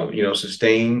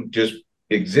 sustain just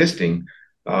existing.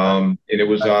 And it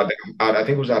was, I think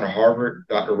it was out of Harvard,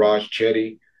 Dr. Raj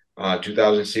Chetty,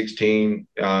 2016.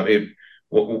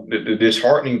 The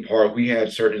disheartening part, we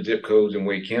had certain zip codes in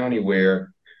Wake County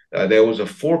where there was a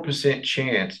 4%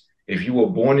 chance if you were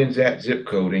born in that zip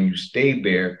code and you stayed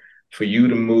there for you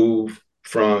to move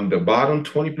from the bottom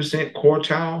 20%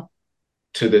 quartile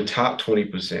to the top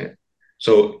 20%.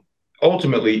 So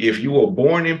ultimately, if you were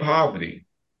born in poverty,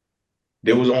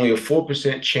 there was only a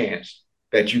 4% chance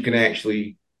that you can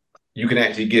actually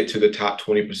get to the top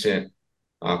 20%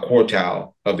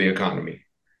 quartile of the economy.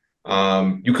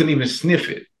 You couldn't even sniff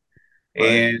it.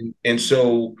 Right. And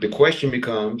so the question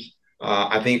becomes,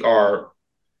 I think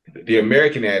the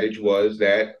American adage was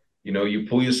that, you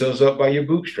pull yourselves up by your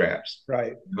bootstraps.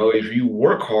 Right. If you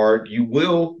work hard, you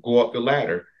will go up the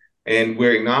ladder. And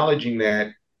we're acknowledging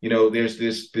that, there's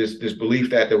this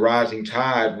belief that the rising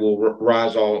tide will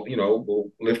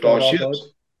will lift all ships,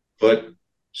 but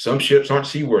some ships aren't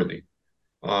seaworthy.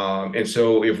 And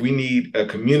so if we need a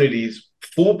community's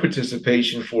full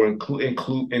participation for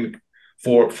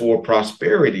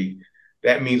prosperity,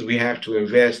 that means we have to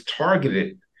invest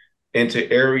targeted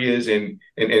into areas and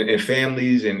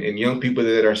families and young people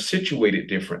that are situated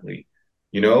differently,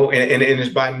 and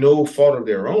it's by no fault of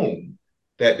their own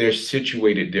that they're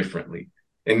situated differently,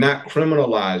 and not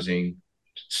criminalizing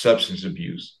substance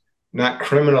abuse, not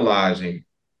criminalizing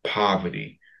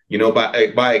poverty,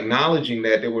 by acknowledging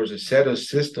that there was a set of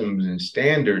systems and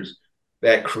standards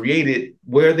that created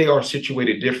where they are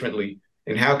situated differently,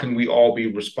 and how can we all be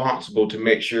responsible to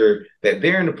make sure that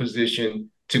they're in a position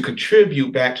to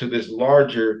contribute back to this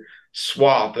larger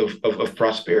swath of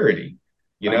prosperity,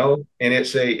 and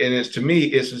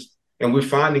and we're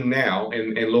finding now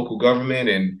in local government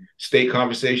and state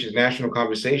conversations, national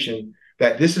conversation,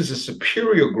 that this is a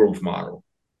superior growth model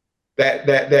that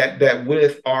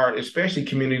with our, especially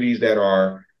communities that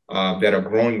are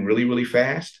growing really, really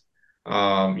fast,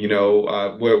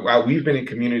 where we've been in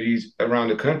communities around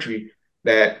the country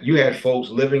that you had folks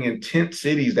living in tent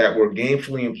cities that were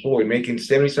gainfully employed, making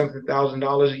 $70-something thousand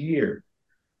a year.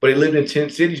 But they lived in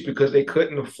tent cities because they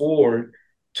couldn't afford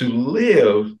to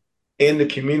live in the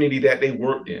community that they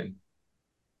worked in.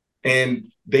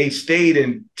 And they stayed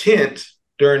in tents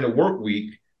during the work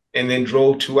week and then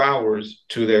drove 2 hours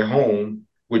to their home,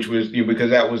 which was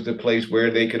because that was the place where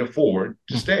they could afford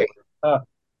to stay.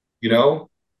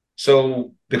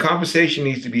 So the conversation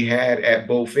needs to be had at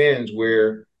both ends,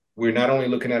 where we're not only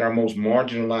looking at our most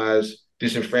marginalized,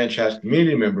 disenfranchised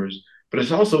community members, but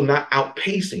it's also not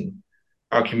outpacing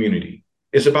our community.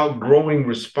 It's about growing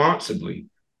responsibly,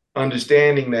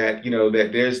 understanding that, that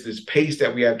there's this pace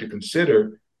that we have to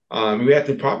consider. We have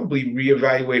to probably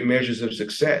reevaluate measures of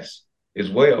success as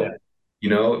well.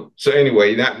 So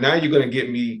anyway, now you're going to get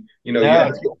me, we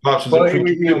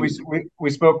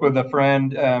spoke with a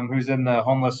friend who's in the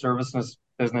homeless services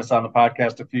business on the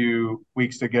podcast a few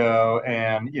weeks ago,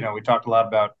 and we talked a lot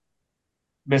about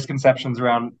misconceptions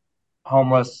around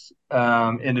homeless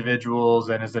individuals,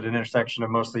 and is it an intersection of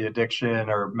mostly addiction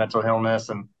or mental illness?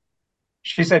 And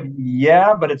she said,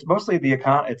 yeah, but it's mostly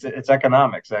it's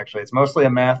economics. Actually, it's mostly a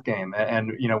math game,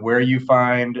 and where you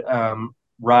find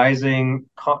rising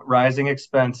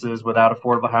expenses without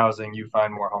affordable housing, you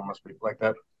find more homeless people like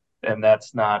that, and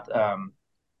that's not.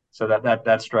 So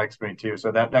that strikes me too.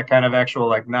 So that kind of actual,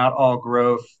 like, not all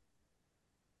growth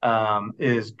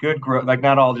is good growth. Like,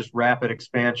 not all just rapid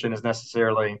expansion is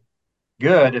necessarily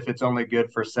good if it's only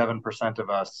good for 7% of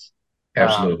us.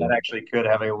 Absolutely, that actually could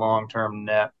have a long-term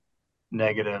net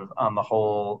negative on the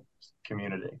whole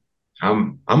community.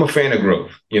 I'm a fan of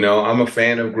growth. I'm a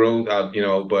fan of growth.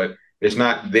 But it's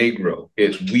not they grow;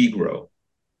 it's we grow,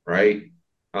 right?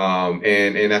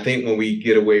 And I think when we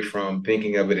get away from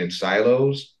thinking of it in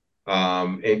silos,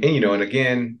 and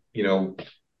again,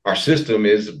 our system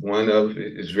is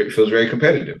feels very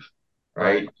competitive,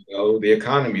 right? The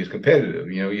economy is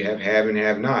competitive. You have and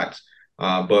have nots.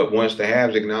 But once the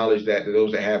haves acknowledge that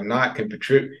those that have not can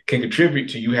contribute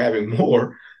to you having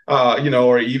more,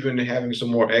 or even having some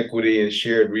more equity and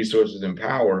shared resources and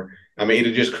power, I mean,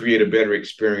 it'll just create a better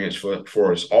experience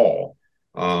for us all.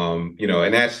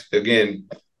 And that's, again,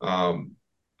 I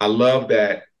love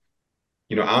that,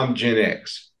 I'm Gen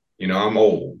X, I'm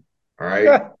old. All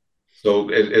right. So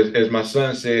as my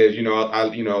son says,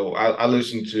 I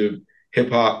listened to hip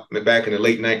hop back in the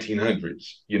late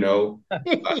 1900s,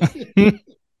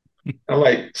 I'm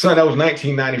like, son, that was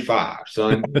 1995,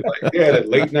 son. Like, yeah, the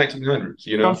late 1900s,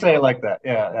 Don't say it like that.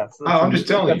 Yeah. I'm just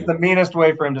telling you. That's the meanest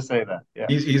way for him to say that. Yeah.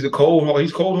 He's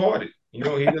cold-hearted, He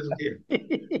doesn't care.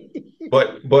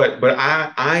 But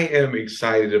I am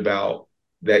excited about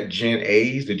that Gen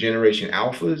A's, the Generation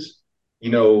Alphas,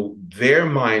 their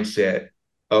mindset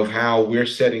of how we're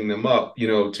setting them up,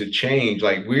 to change.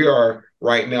 Like we are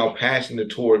right now passing the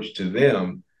torch to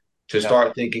them to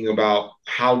start thinking about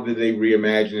how do they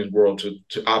reimagine this world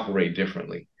to operate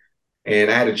differently. And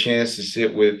I had a chance to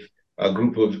sit with a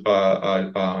group of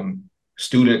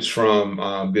students from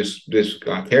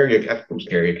Carey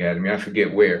Academy. I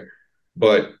forget where,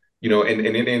 but and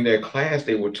in their class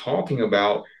they were talking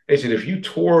about. They said if you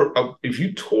tore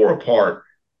apart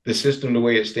the system the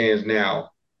way it stands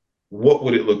now, what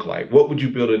would it look like? What would you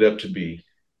build it up to be?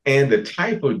 And the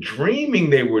type of dreaming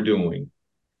they were doing.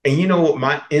 And you know what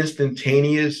my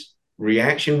instantaneous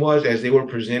reaction was as they were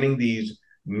presenting these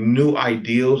new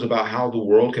ideals about how the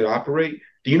world could operate?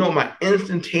 Do you know what my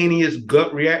instantaneous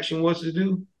gut reaction was to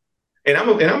do? And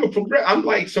I'm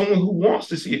like someone who wants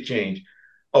to see it change.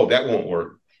 Oh, that won't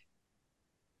work.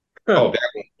 Oh, that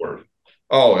won't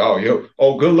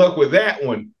work. Good luck with that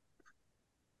one.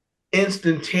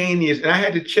 Instantaneous. And I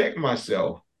had to check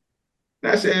myself.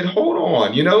 And I said, hold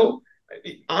on,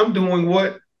 I'm doing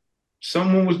what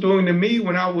someone was doing to me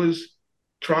when I was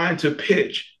trying to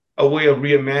pitch a way of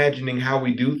reimagining how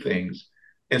we do things.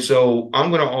 And so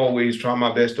I'm going to always try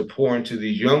my best to pour into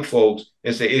these young folks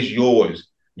and say, it's yours.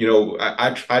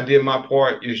 I did my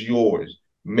part, it's yours.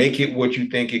 Make it what you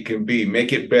think it can be,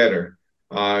 make it better.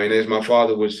 And as my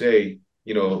father would say,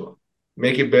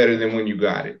 make it better than when you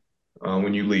got it,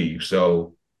 when you leave.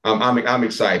 So I'm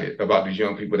excited about these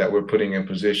young people that we're putting in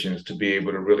positions to be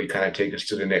able to really kind of take us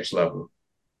to the next level.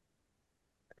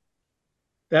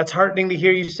 That's heartening to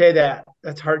hear you say that.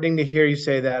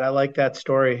 I like that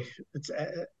story. It's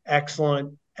an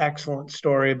excellent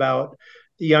story about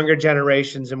the younger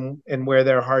generations and where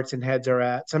their hearts and heads are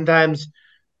at. Sometimes,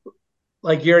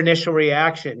 like your initial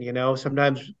reaction,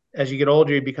 sometimes as you get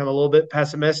older, you become a little bit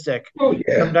pessimistic. Oh,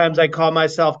 yeah. Sometimes I call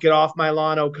myself "get off my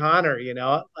lawn, O'Connor."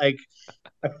 Like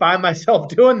I find myself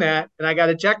doing that, and I got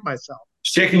to check myself.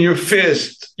 Shaking your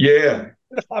fist, yeah.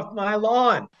 Get off my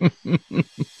lawn.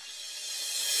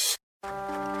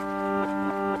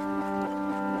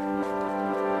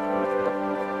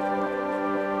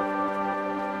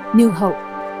 New Hope.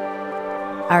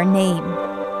 Our name.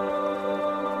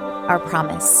 Our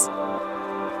promise.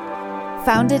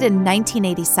 Founded in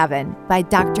 1987 by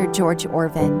Dr. George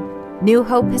Orvin, New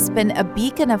Hope has been a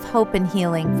beacon of hope and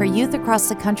healing for youth across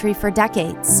the country for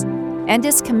decades and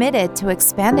is committed to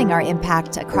expanding our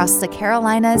impact across the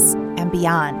Carolinas and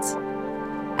beyond.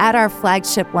 At our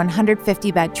flagship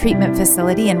 150-bed treatment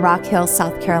facility in Rock Hill,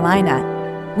 South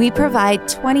Carolina, we provide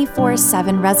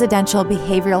 24/7 residential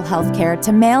behavioral health care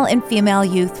to male and female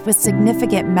youth with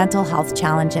significant mental health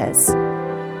challenges.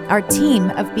 Our team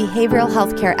of behavioral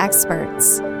health care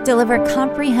experts deliver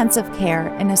comprehensive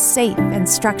care in a safe and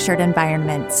structured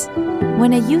environment.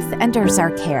 When a youth enters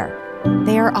our care,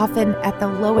 they are often at the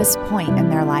lowest point in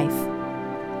their life.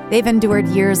 They've endured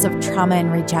years of trauma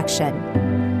and rejection.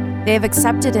 They have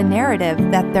accepted a narrative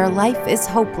that their life is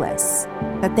hopeless,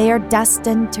 that they are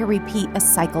destined to repeat a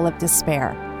cycle of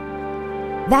despair.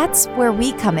 That's where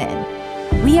we come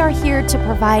in. We are here to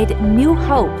provide new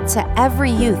hope to every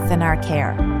youth in our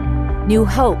care. New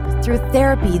hope through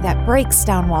therapy that breaks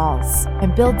down walls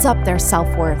and builds up their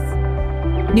self-worth.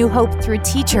 New hope through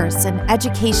teachers and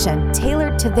education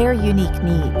tailored to their unique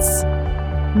needs.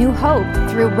 New hope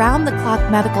through round-the-clock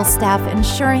medical staff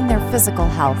ensuring their physical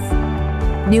health.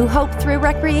 New hope through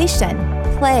recreation,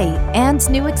 play, and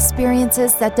new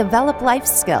experiences that develop life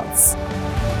skills.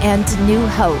 And new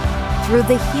hope through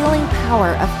the healing power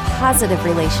of positive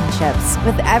relationships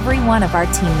with every one of our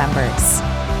team members.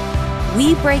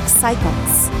 We break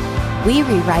cycles. We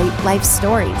rewrite life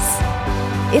stories.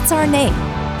 It's our name.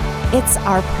 It's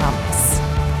our promise.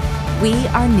 We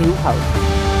are New Hope.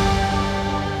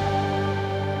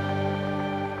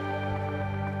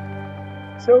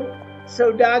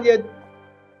 So Danya,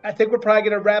 I think we're probably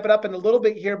going to wrap it up in a little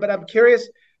bit here, but I'm curious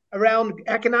around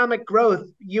economic growth.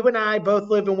 You and I both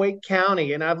live in Wake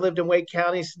County, and I've lived in Wake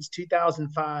County since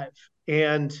 2005.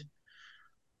 And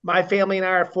my family and I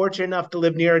are fortunate enough to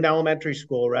live near an elementary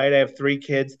school, right? I have 3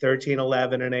 kids, 13,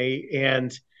 11, and 8.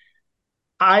 And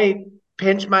I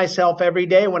pinch myself every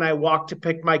day when I walk to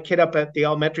pick my kid up at the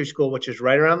elementary school, which is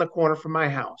right around the corner from my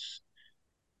house.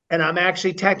 And I'm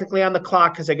actually technically on the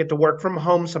clock because I get to work from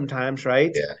home sometimes,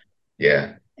 right?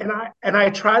 Yeah. And I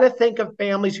try to think of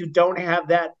families who don't have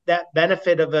that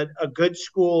benefit of a good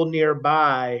school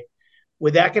nearby.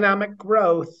 With economic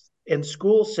growth and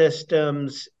school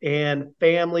systems and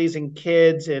families and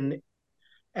kids and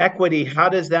equity, how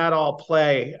does that all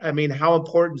play? I mean, how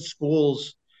important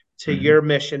schools to your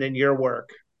mission and your work?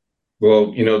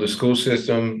 Well, the school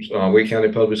systems, Wake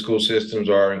County Public School systems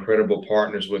are incredible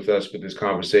partners with us with this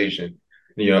conversation.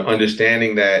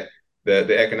 Understanding that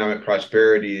the economic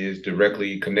prosperity is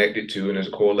directly connected to and there's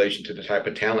a correlation to the type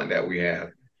of talent that we have.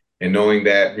 And knowing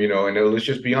that, and let's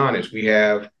just be honest, we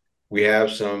have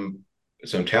some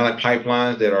talent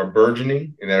pipelines that are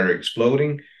burgeoning and that are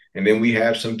exploding. And then we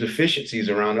have some deficiencies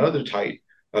around other type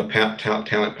of talent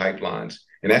pipelines.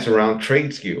 And that's around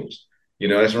trade skills,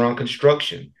 that's around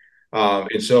construction.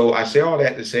 And so I say all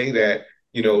that to say that,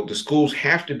 the schools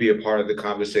have to be a part of the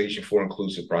conversation for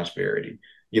inclusive prosperity,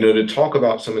 to talk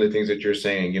about some of the things that you're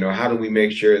saying, how do we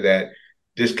make sure that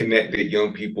disconnected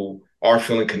young people are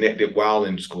feeling connected while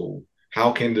in school?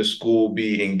 How can the school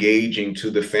be engaging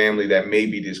to the family that may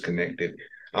be disconnected?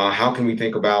 How can we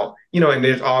think about, and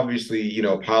there's obviously,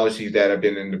 policies that have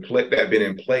been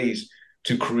in place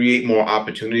to create more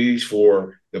opportunities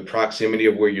for the proximity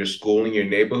of where you're schooling your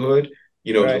neighborhood,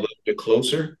 is a little bit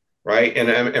closer, right? And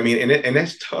I mean, and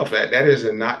that's tough. That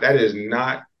is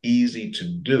not easy to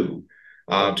do,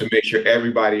 to make sure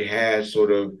everybody has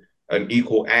sort of an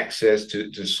equal access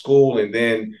to school. And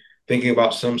then thinking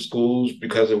about some schools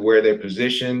because of where they're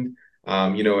positioned,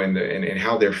 and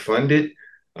how they're funded,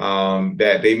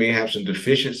 that they may have some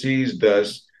deficiencies,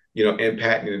 thus,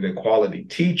 impacting the quality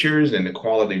teachers and the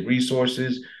quality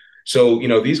resources. So,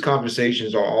 these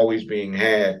conversations are always being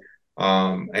had.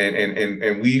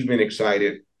 And we've been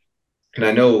excited. And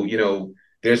I know,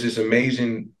 there's this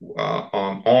amazing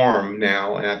arm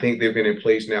now, and I think they've been in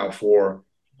place now for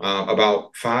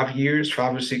about 5 or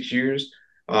 6 years.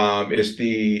 It's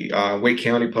the Wake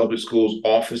County Public Schools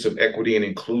Office of Equity and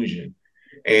Inclusion.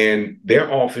 And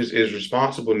their office is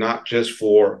responsible not just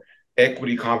for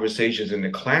equity conversations in the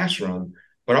classroom,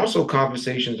 but also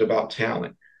conversations about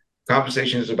talent,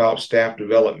 conversations about staff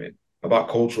development, about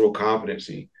cultural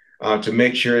competency, to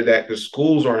make sure that the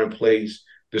schools are in place.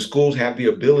 The schools have the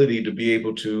ability to be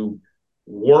able to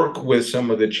work with some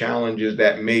of the challenges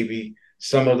that maybe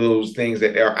some of those things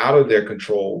that are out of their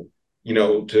control,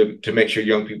 to make sure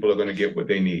young people are going to get what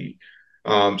they need.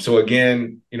 So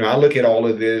again, I look at all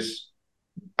of this.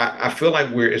 I feel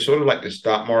like it's sort of like the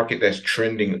stock market that's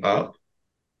trending up.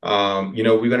 We're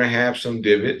going to have some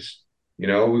divots. We're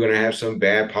going to have some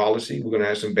bad policy. We're going to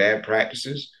have some bad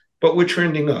practices, but we're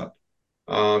trending up.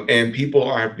 And people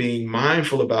are being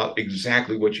mindful about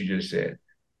exactly what you just said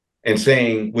and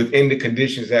saying within the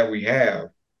conditions that we have,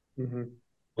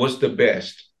 what's the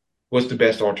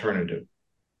best alternative?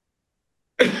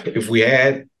 If we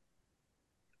had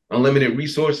unlimited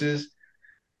resources,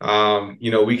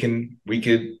 we can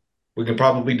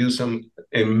probably do some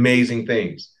amazing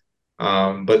things.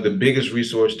 But the biggest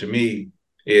resource to me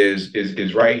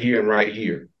is right here and right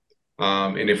here.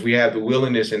 And if we have the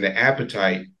willingness and the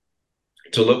appetite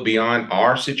to look beyond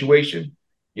our situation,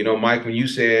 Mike, when you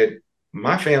said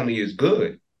my family is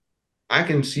good, I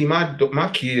can see my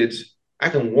kids, I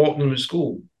can walk them to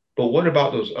school. But what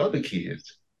about those other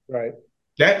kids? Right.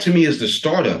 That to me is the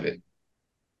start of it.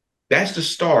 That's the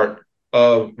start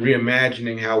of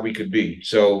reimagining how we could be.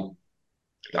 So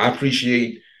I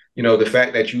appreciate, the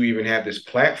fact that you even have this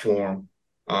platform,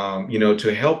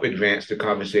 to help advance the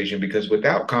conversation, because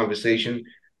without conversation,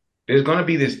 there's going to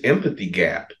be this empathy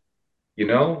gap,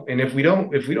 and if we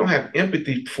don't have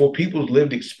empathy for people's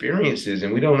lived experiences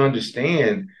and we don't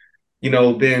understand,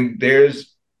 then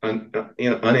there's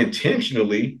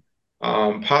unintentionally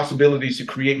possibilities to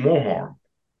create more harm,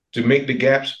 to make the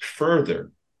gaps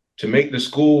further, to make the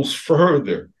schools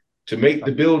further, to make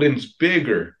the buildings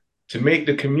bigger, to make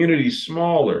the community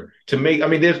smaller,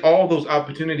 there's all those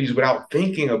opportunities without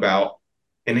thinking about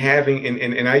and having,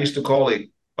 and I used to call it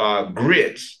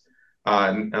GRITS,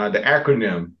 the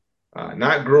acronym,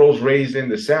 not girls raised in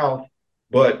the South,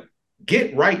 but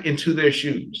get right into their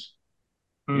shoes,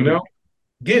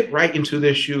 get right into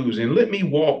their shoes and let me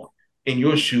walk in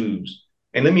your shoes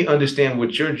and let me understand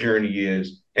what your journey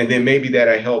is. And then maybe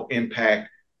that'll help impact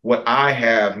what I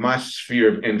have, my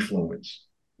sphere of influence,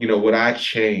 what I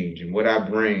change and what I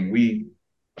bring.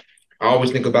 I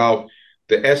always think about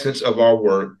the essence of our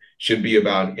work should be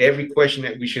about every question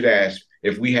that we should ask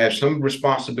if we have some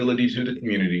responsibility to the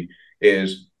community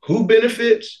is who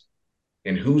benefits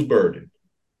and who's burdened.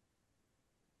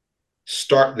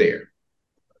 Start there.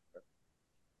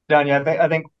 Danya, I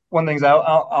think one of the things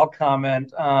I'll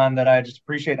comment on that I just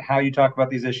appreciate how you talk about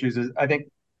these issues is I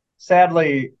think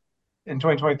sadly in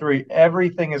 2023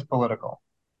 everything is political,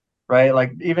 right?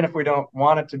 Like even if we don't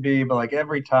want it to be, but like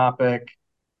every topic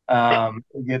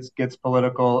It gets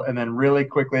political, and then really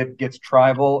quickly it gets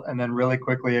tribal, and then really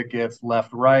quickly it gets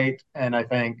left right. And I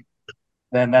think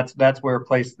then that's where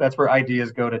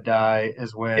ideas go to die,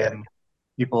 is when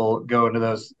people go into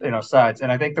those sides.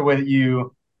 And I think the way that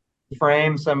you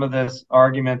frame some of this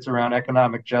arguments around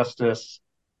economic justice,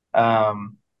 I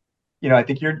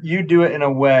think you do it in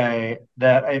a way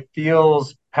that it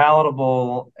feels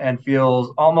palatable and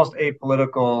feels almost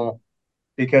apolitical,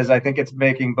 because I think it's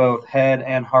making both head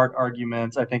and heart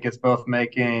arguments. I think it's both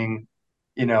making,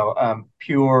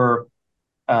 pure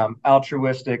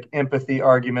altruistic empathy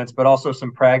arguments, but also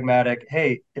some pragmatic.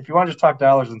 Hey, if you want to just talk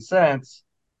dollars and cents,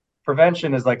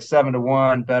 prevention is like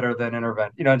 7-1 better than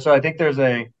intervention. And so I think there's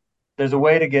a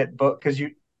way to get both, because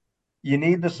you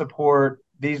need the support.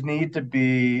 These need to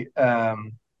be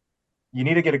you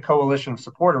need to get a coalition of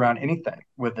support around anything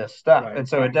with this stuff. Right. And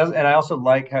so it does. And I also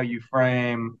like how you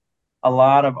frame a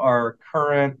lot of our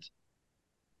current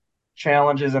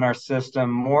challenges in our system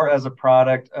more as a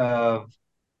product of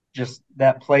just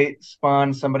that plate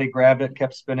spun, somebody grabbed it,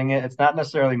 kept spinning it. It's not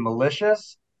necessarily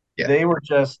malicious. Yeah.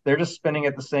 They're just spinning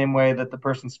it the same way that the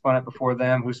person spun it before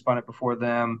them, who spun it before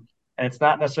them. And it's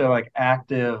not necessarily like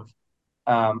active.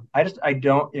 I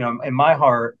don't, in my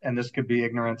heart, and this could be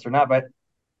ignorance or not, but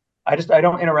I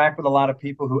don't interact with a lot of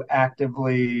people who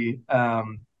actively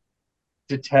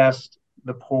detest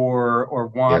the poor or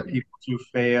want people to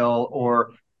fail,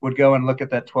 or would go and look at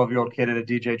that 12-year-old kid at a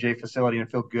DJJ facility and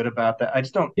feel good about that. I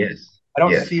just don't. I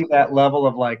don't see that level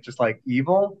of just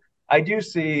evil. I do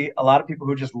see a lot of people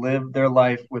who just live their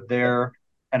life with their,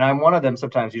 and I'm one of them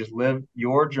sometimes. You just live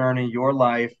your journey, your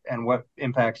life, and what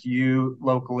impacts you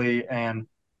locally. And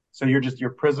so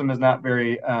your prism is not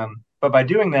very, but by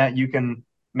doing that, you can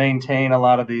maintain a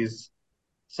lot of these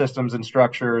systems and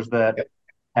structures that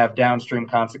have downstream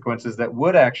consequences that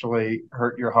would actually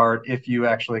hurt your heart if you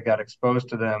actually got exposed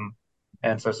to them.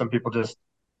 And so some people just,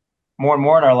 more and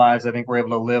more in our lives, I think we're able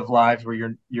to live lives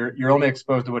where you're only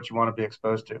exposed to what you want to be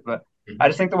exposed to. But I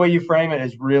just think the way you frame it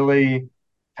is really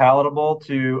palatable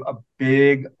to a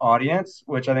big audience,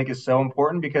 which I think is so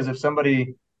important, because if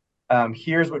somebody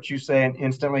hears what you say and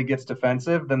instantly gets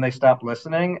defensive, then they stop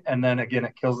listening. And then again,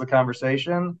 it kills the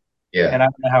conversation. Yeah. And I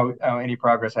don't know how any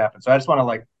progress happens. So I just want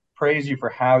to praise you for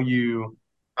how you.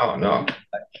 Oh, no.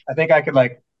 I think I could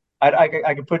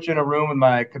I could put you in a room with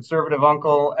my conservative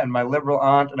uncle and my liberal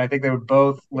aunt, and I think they would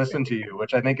both listen to you,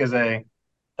 which I think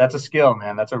that's a skill,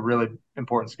 man. That's a really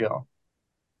important skill.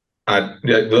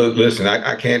 Listen,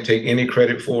 I can't take any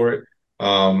credit for it.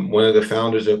 One of the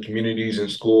founders of Communities in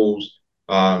Schools,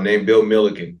 named Bill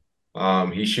Milligan,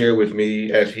 he shared with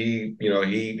me, as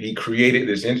he created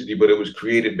this entity, but it was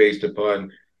created based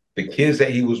upon the kids that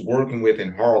he was working with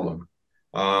in Harlem.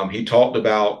 He talked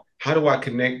about, how do I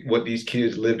connect what these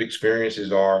kids' lived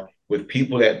experiences are with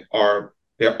people that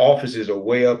their offices are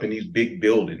way up in these big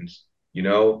buildings,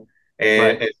 and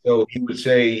so he would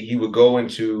say he would go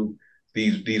into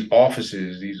these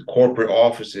offices, these corporate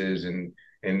offices, and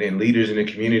leaders in the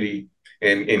community,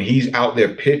 and he's out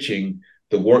there pitching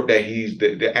the work that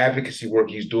the advocacy work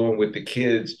he's doing with the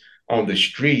kids on the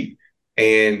street.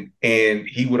 And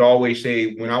he would always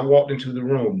say, when I walked into the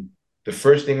room, the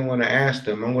first thing I'm going to ask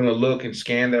them, I'm going to look and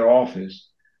scan their office.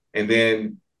 And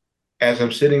then as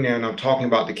I'm sitting there and I'm talking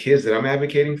about the kids that I'm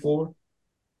advocating for,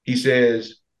 he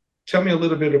says, tell me a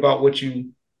little bit about what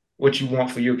you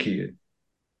want for your kid.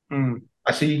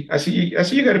 I see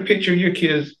you got a picture of your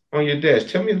kids on your desk.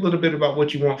 Tell me a little bit about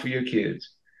what you want for your kids.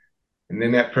 And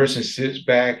then that person sits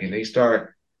back and they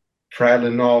start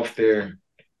prattling off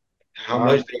how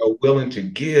much they are willing to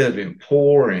give and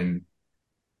pour, and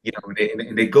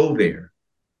and they go there.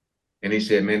 And he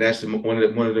said, man, that's one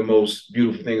of the most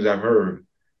beautiful things I've heard,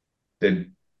 that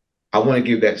I want to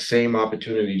give that same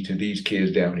opportunity to these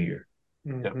kids down here.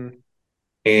 Mm-hmm.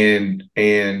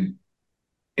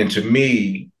 And to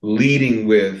me, leading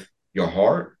with your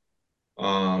heart,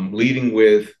 leading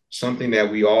with something that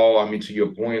we all, to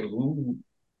your point,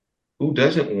 who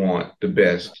doesn't want the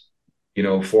best,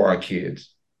 for our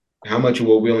kids? How much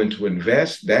we're willing to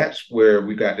invest, that's where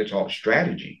we got to talk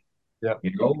strategy. Yeah.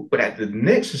 But at the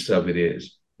nexus of it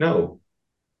is,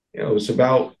 it's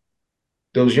about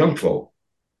those young folk.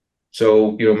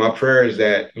 So, my prayer is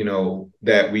that,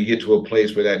 that we get to a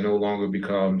place where that no longer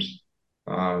becomes,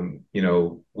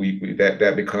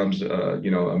 that becomes,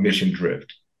 a mission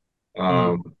drift.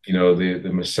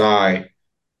 The Maasai,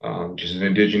 which is an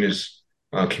indigenous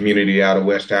community out of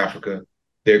West Africa,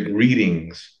 their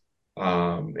greetings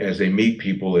as they meet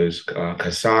people is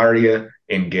Kasaria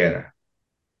Ngera.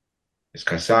 It's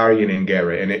Kasaria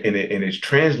Ngera, and it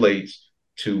translates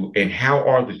to, and how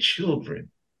are the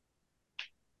children?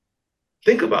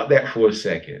 Think about that for a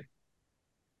second.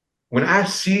 When I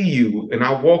see you and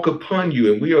I walk upon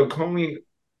you and we are coming,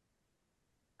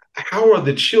 how are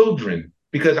the children?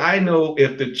 Because I know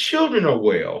if the children are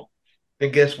well,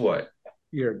 then guess what?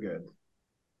 You're good.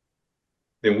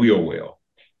 Then we are well.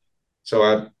 So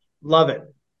I love it.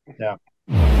 Yeah.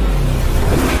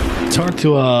 It's hard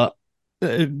to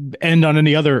end on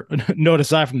any other note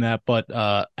aside from that, but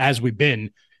as we've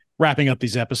been wrapping up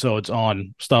these episodes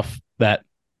on stuff that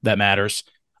matters,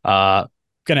 going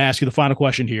to ask you the final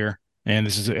question here, and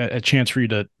this is a chance for you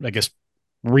to, I guess,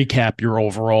 recap your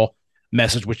overall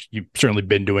message, which you've certainly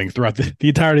been doing throughout the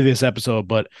entirety of this episode,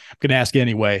 but I'm going to ask you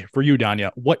anyway. For you,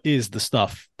 Danya, what is the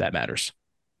stuff that matters?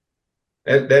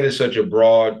 That is such a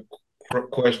broad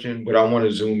question, but I want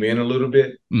to zoom in a little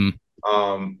bit.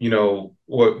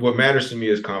 What matters to me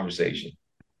is conversation,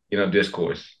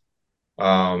 discourse.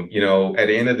 At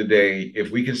the end of the day,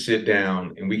 if we can sit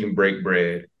down and we can break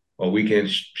bread, or we can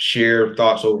share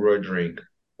thoughts over a drink,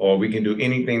 or we can do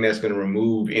anything that's going to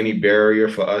remove any barrier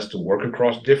for us to work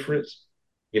across difference,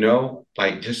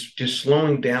 like just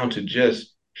slowing down to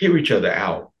just hear each other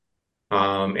out.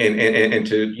 And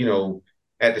to,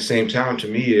 at the same time, to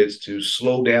me, it's to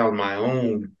slow down my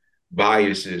own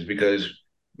biases, because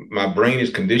my brain is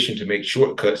conditioned to make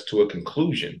shortcuts to a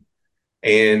conclusion.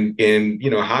 And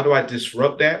how do I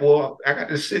disrupt that? Well, I got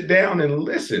to sit down and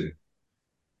listen.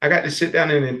 I got to sit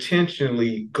down and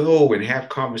intentionally go and have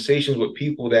conversations with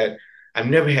people that I've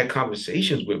never had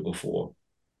conversations with before.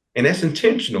 And that's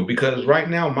intentional, because right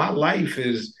now my life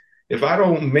is, if I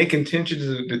don't make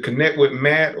intentions to connect with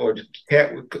Matt or to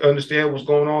understand what's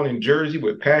going on in Jersey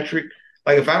with Patrick,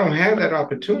 like if I don't have that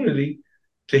opportunity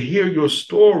to hear your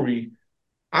story,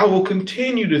 I will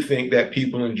continue to think that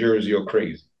people in Jersey are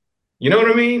crazy. You know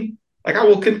what I mean? Like I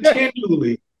will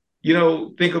continually,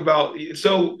 think about,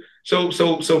 so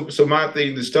my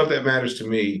thing, the stuff that matters to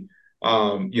me,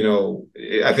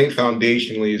 I think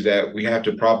foundationally is that we have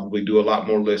to probably do a lot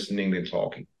more listening than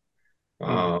talking.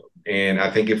 And I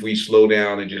think if we slow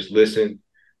down and just listen,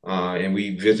 and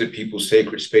we visit people's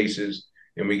sacred spaces,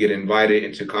 and we get invited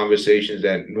into conversations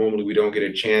that normally we don't get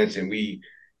a chance, and we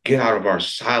get out of our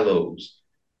silos,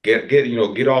 get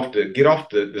off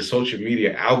the social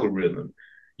media algorithm,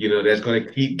 that's going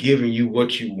to keep giving you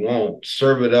what you want,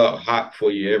 serve it up hot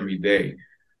for you every day.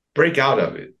 Break out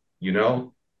of it,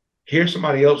 hear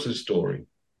somebody else's story,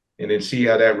 and then see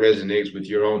how that resonates with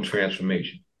your own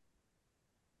transformation.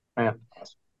 Man.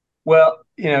 Well,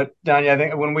 Danya, I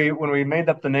think when we made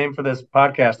up the name for this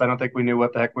podcast, I don't think we knew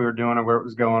what the heck we were doing or where it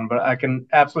was going, but I can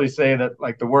absolutely say that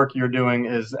like the work you're doing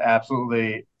is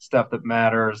absolutely stuff that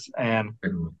matters. And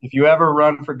if you ever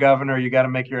run for governor, you got to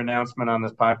make your announcement on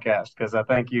this podcast, because I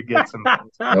think you get some.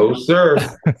 No, sir.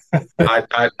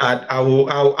 I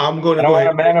will. I'm going to. I don't want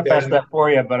to manifest that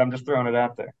for you, but I'm just throwing it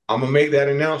out there. I'm gonna make that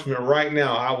announcement right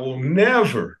now. I will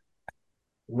never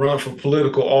run for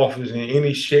political office in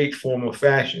any shape, form, or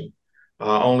fashion,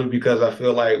 only because I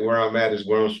feel like where I'm at is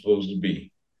where I'm supposed to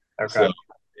be. Okay. So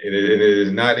it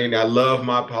is not any. I love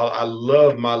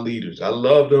my leaders. I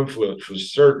love them for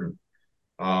certain.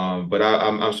 But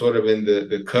I'm sort of in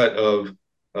the cut of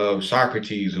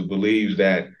Socrates, who believes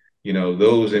that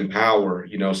those in power,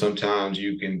 sometimes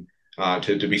you can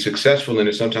to be successful in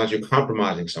it, sometimes you're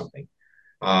compromising something.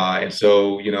 And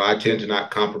so I tend to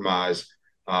not compromise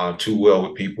too well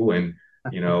with people, and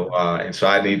and so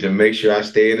I need to make sure I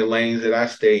stay in the lanes that I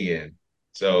stay in.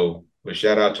 So, but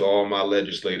shout out to all my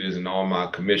legislators and all my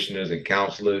commissioners and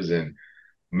councilors and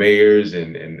mayors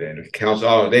and council.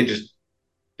 Oh, they're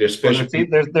special.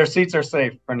 Well, their seats are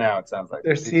safe for now. It sounds like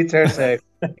their seats are safe.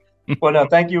 Well, no,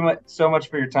 thank you so much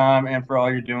for your time and for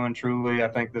all you're doing. Truly, I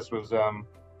think this was,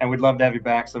 and we'd love to have you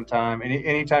back sometime.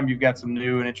 Anytime you've got some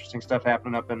new and interesting stuff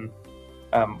happening up in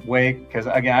Wake, because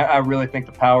again, I really think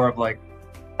the power of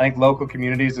I think local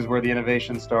communities is where the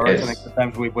innovation starts. Yes. I think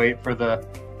sometimes we wait for the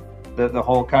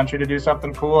whole country to do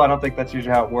something cool. I don't think that's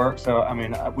usually how it works. So, I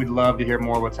mean, we'd love to hear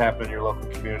more what's happening in your local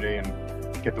community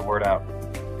and get the word out.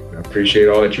 I appreciate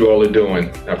all that you all are doing.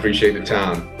 I appreciate the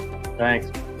time. Thanks.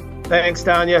 Thanks,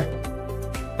 Danya.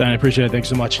 Danya, I appreciate it. Thanks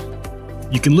so much.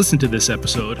 You can listen to this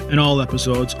episode and all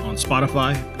episodes on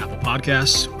Spotify, Apple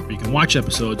Podcasts, or you can watch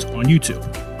episodes on YouTube.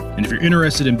 And if you're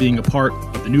interested in being a part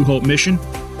of the New Hope mission,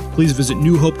 please visit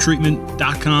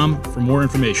newhopetreatment.com for more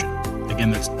information.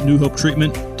 Again, that's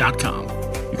newhopetreatment.com.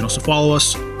 You can also follow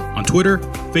us on Twitter,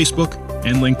 Facebook,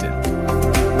 and LinkedIn.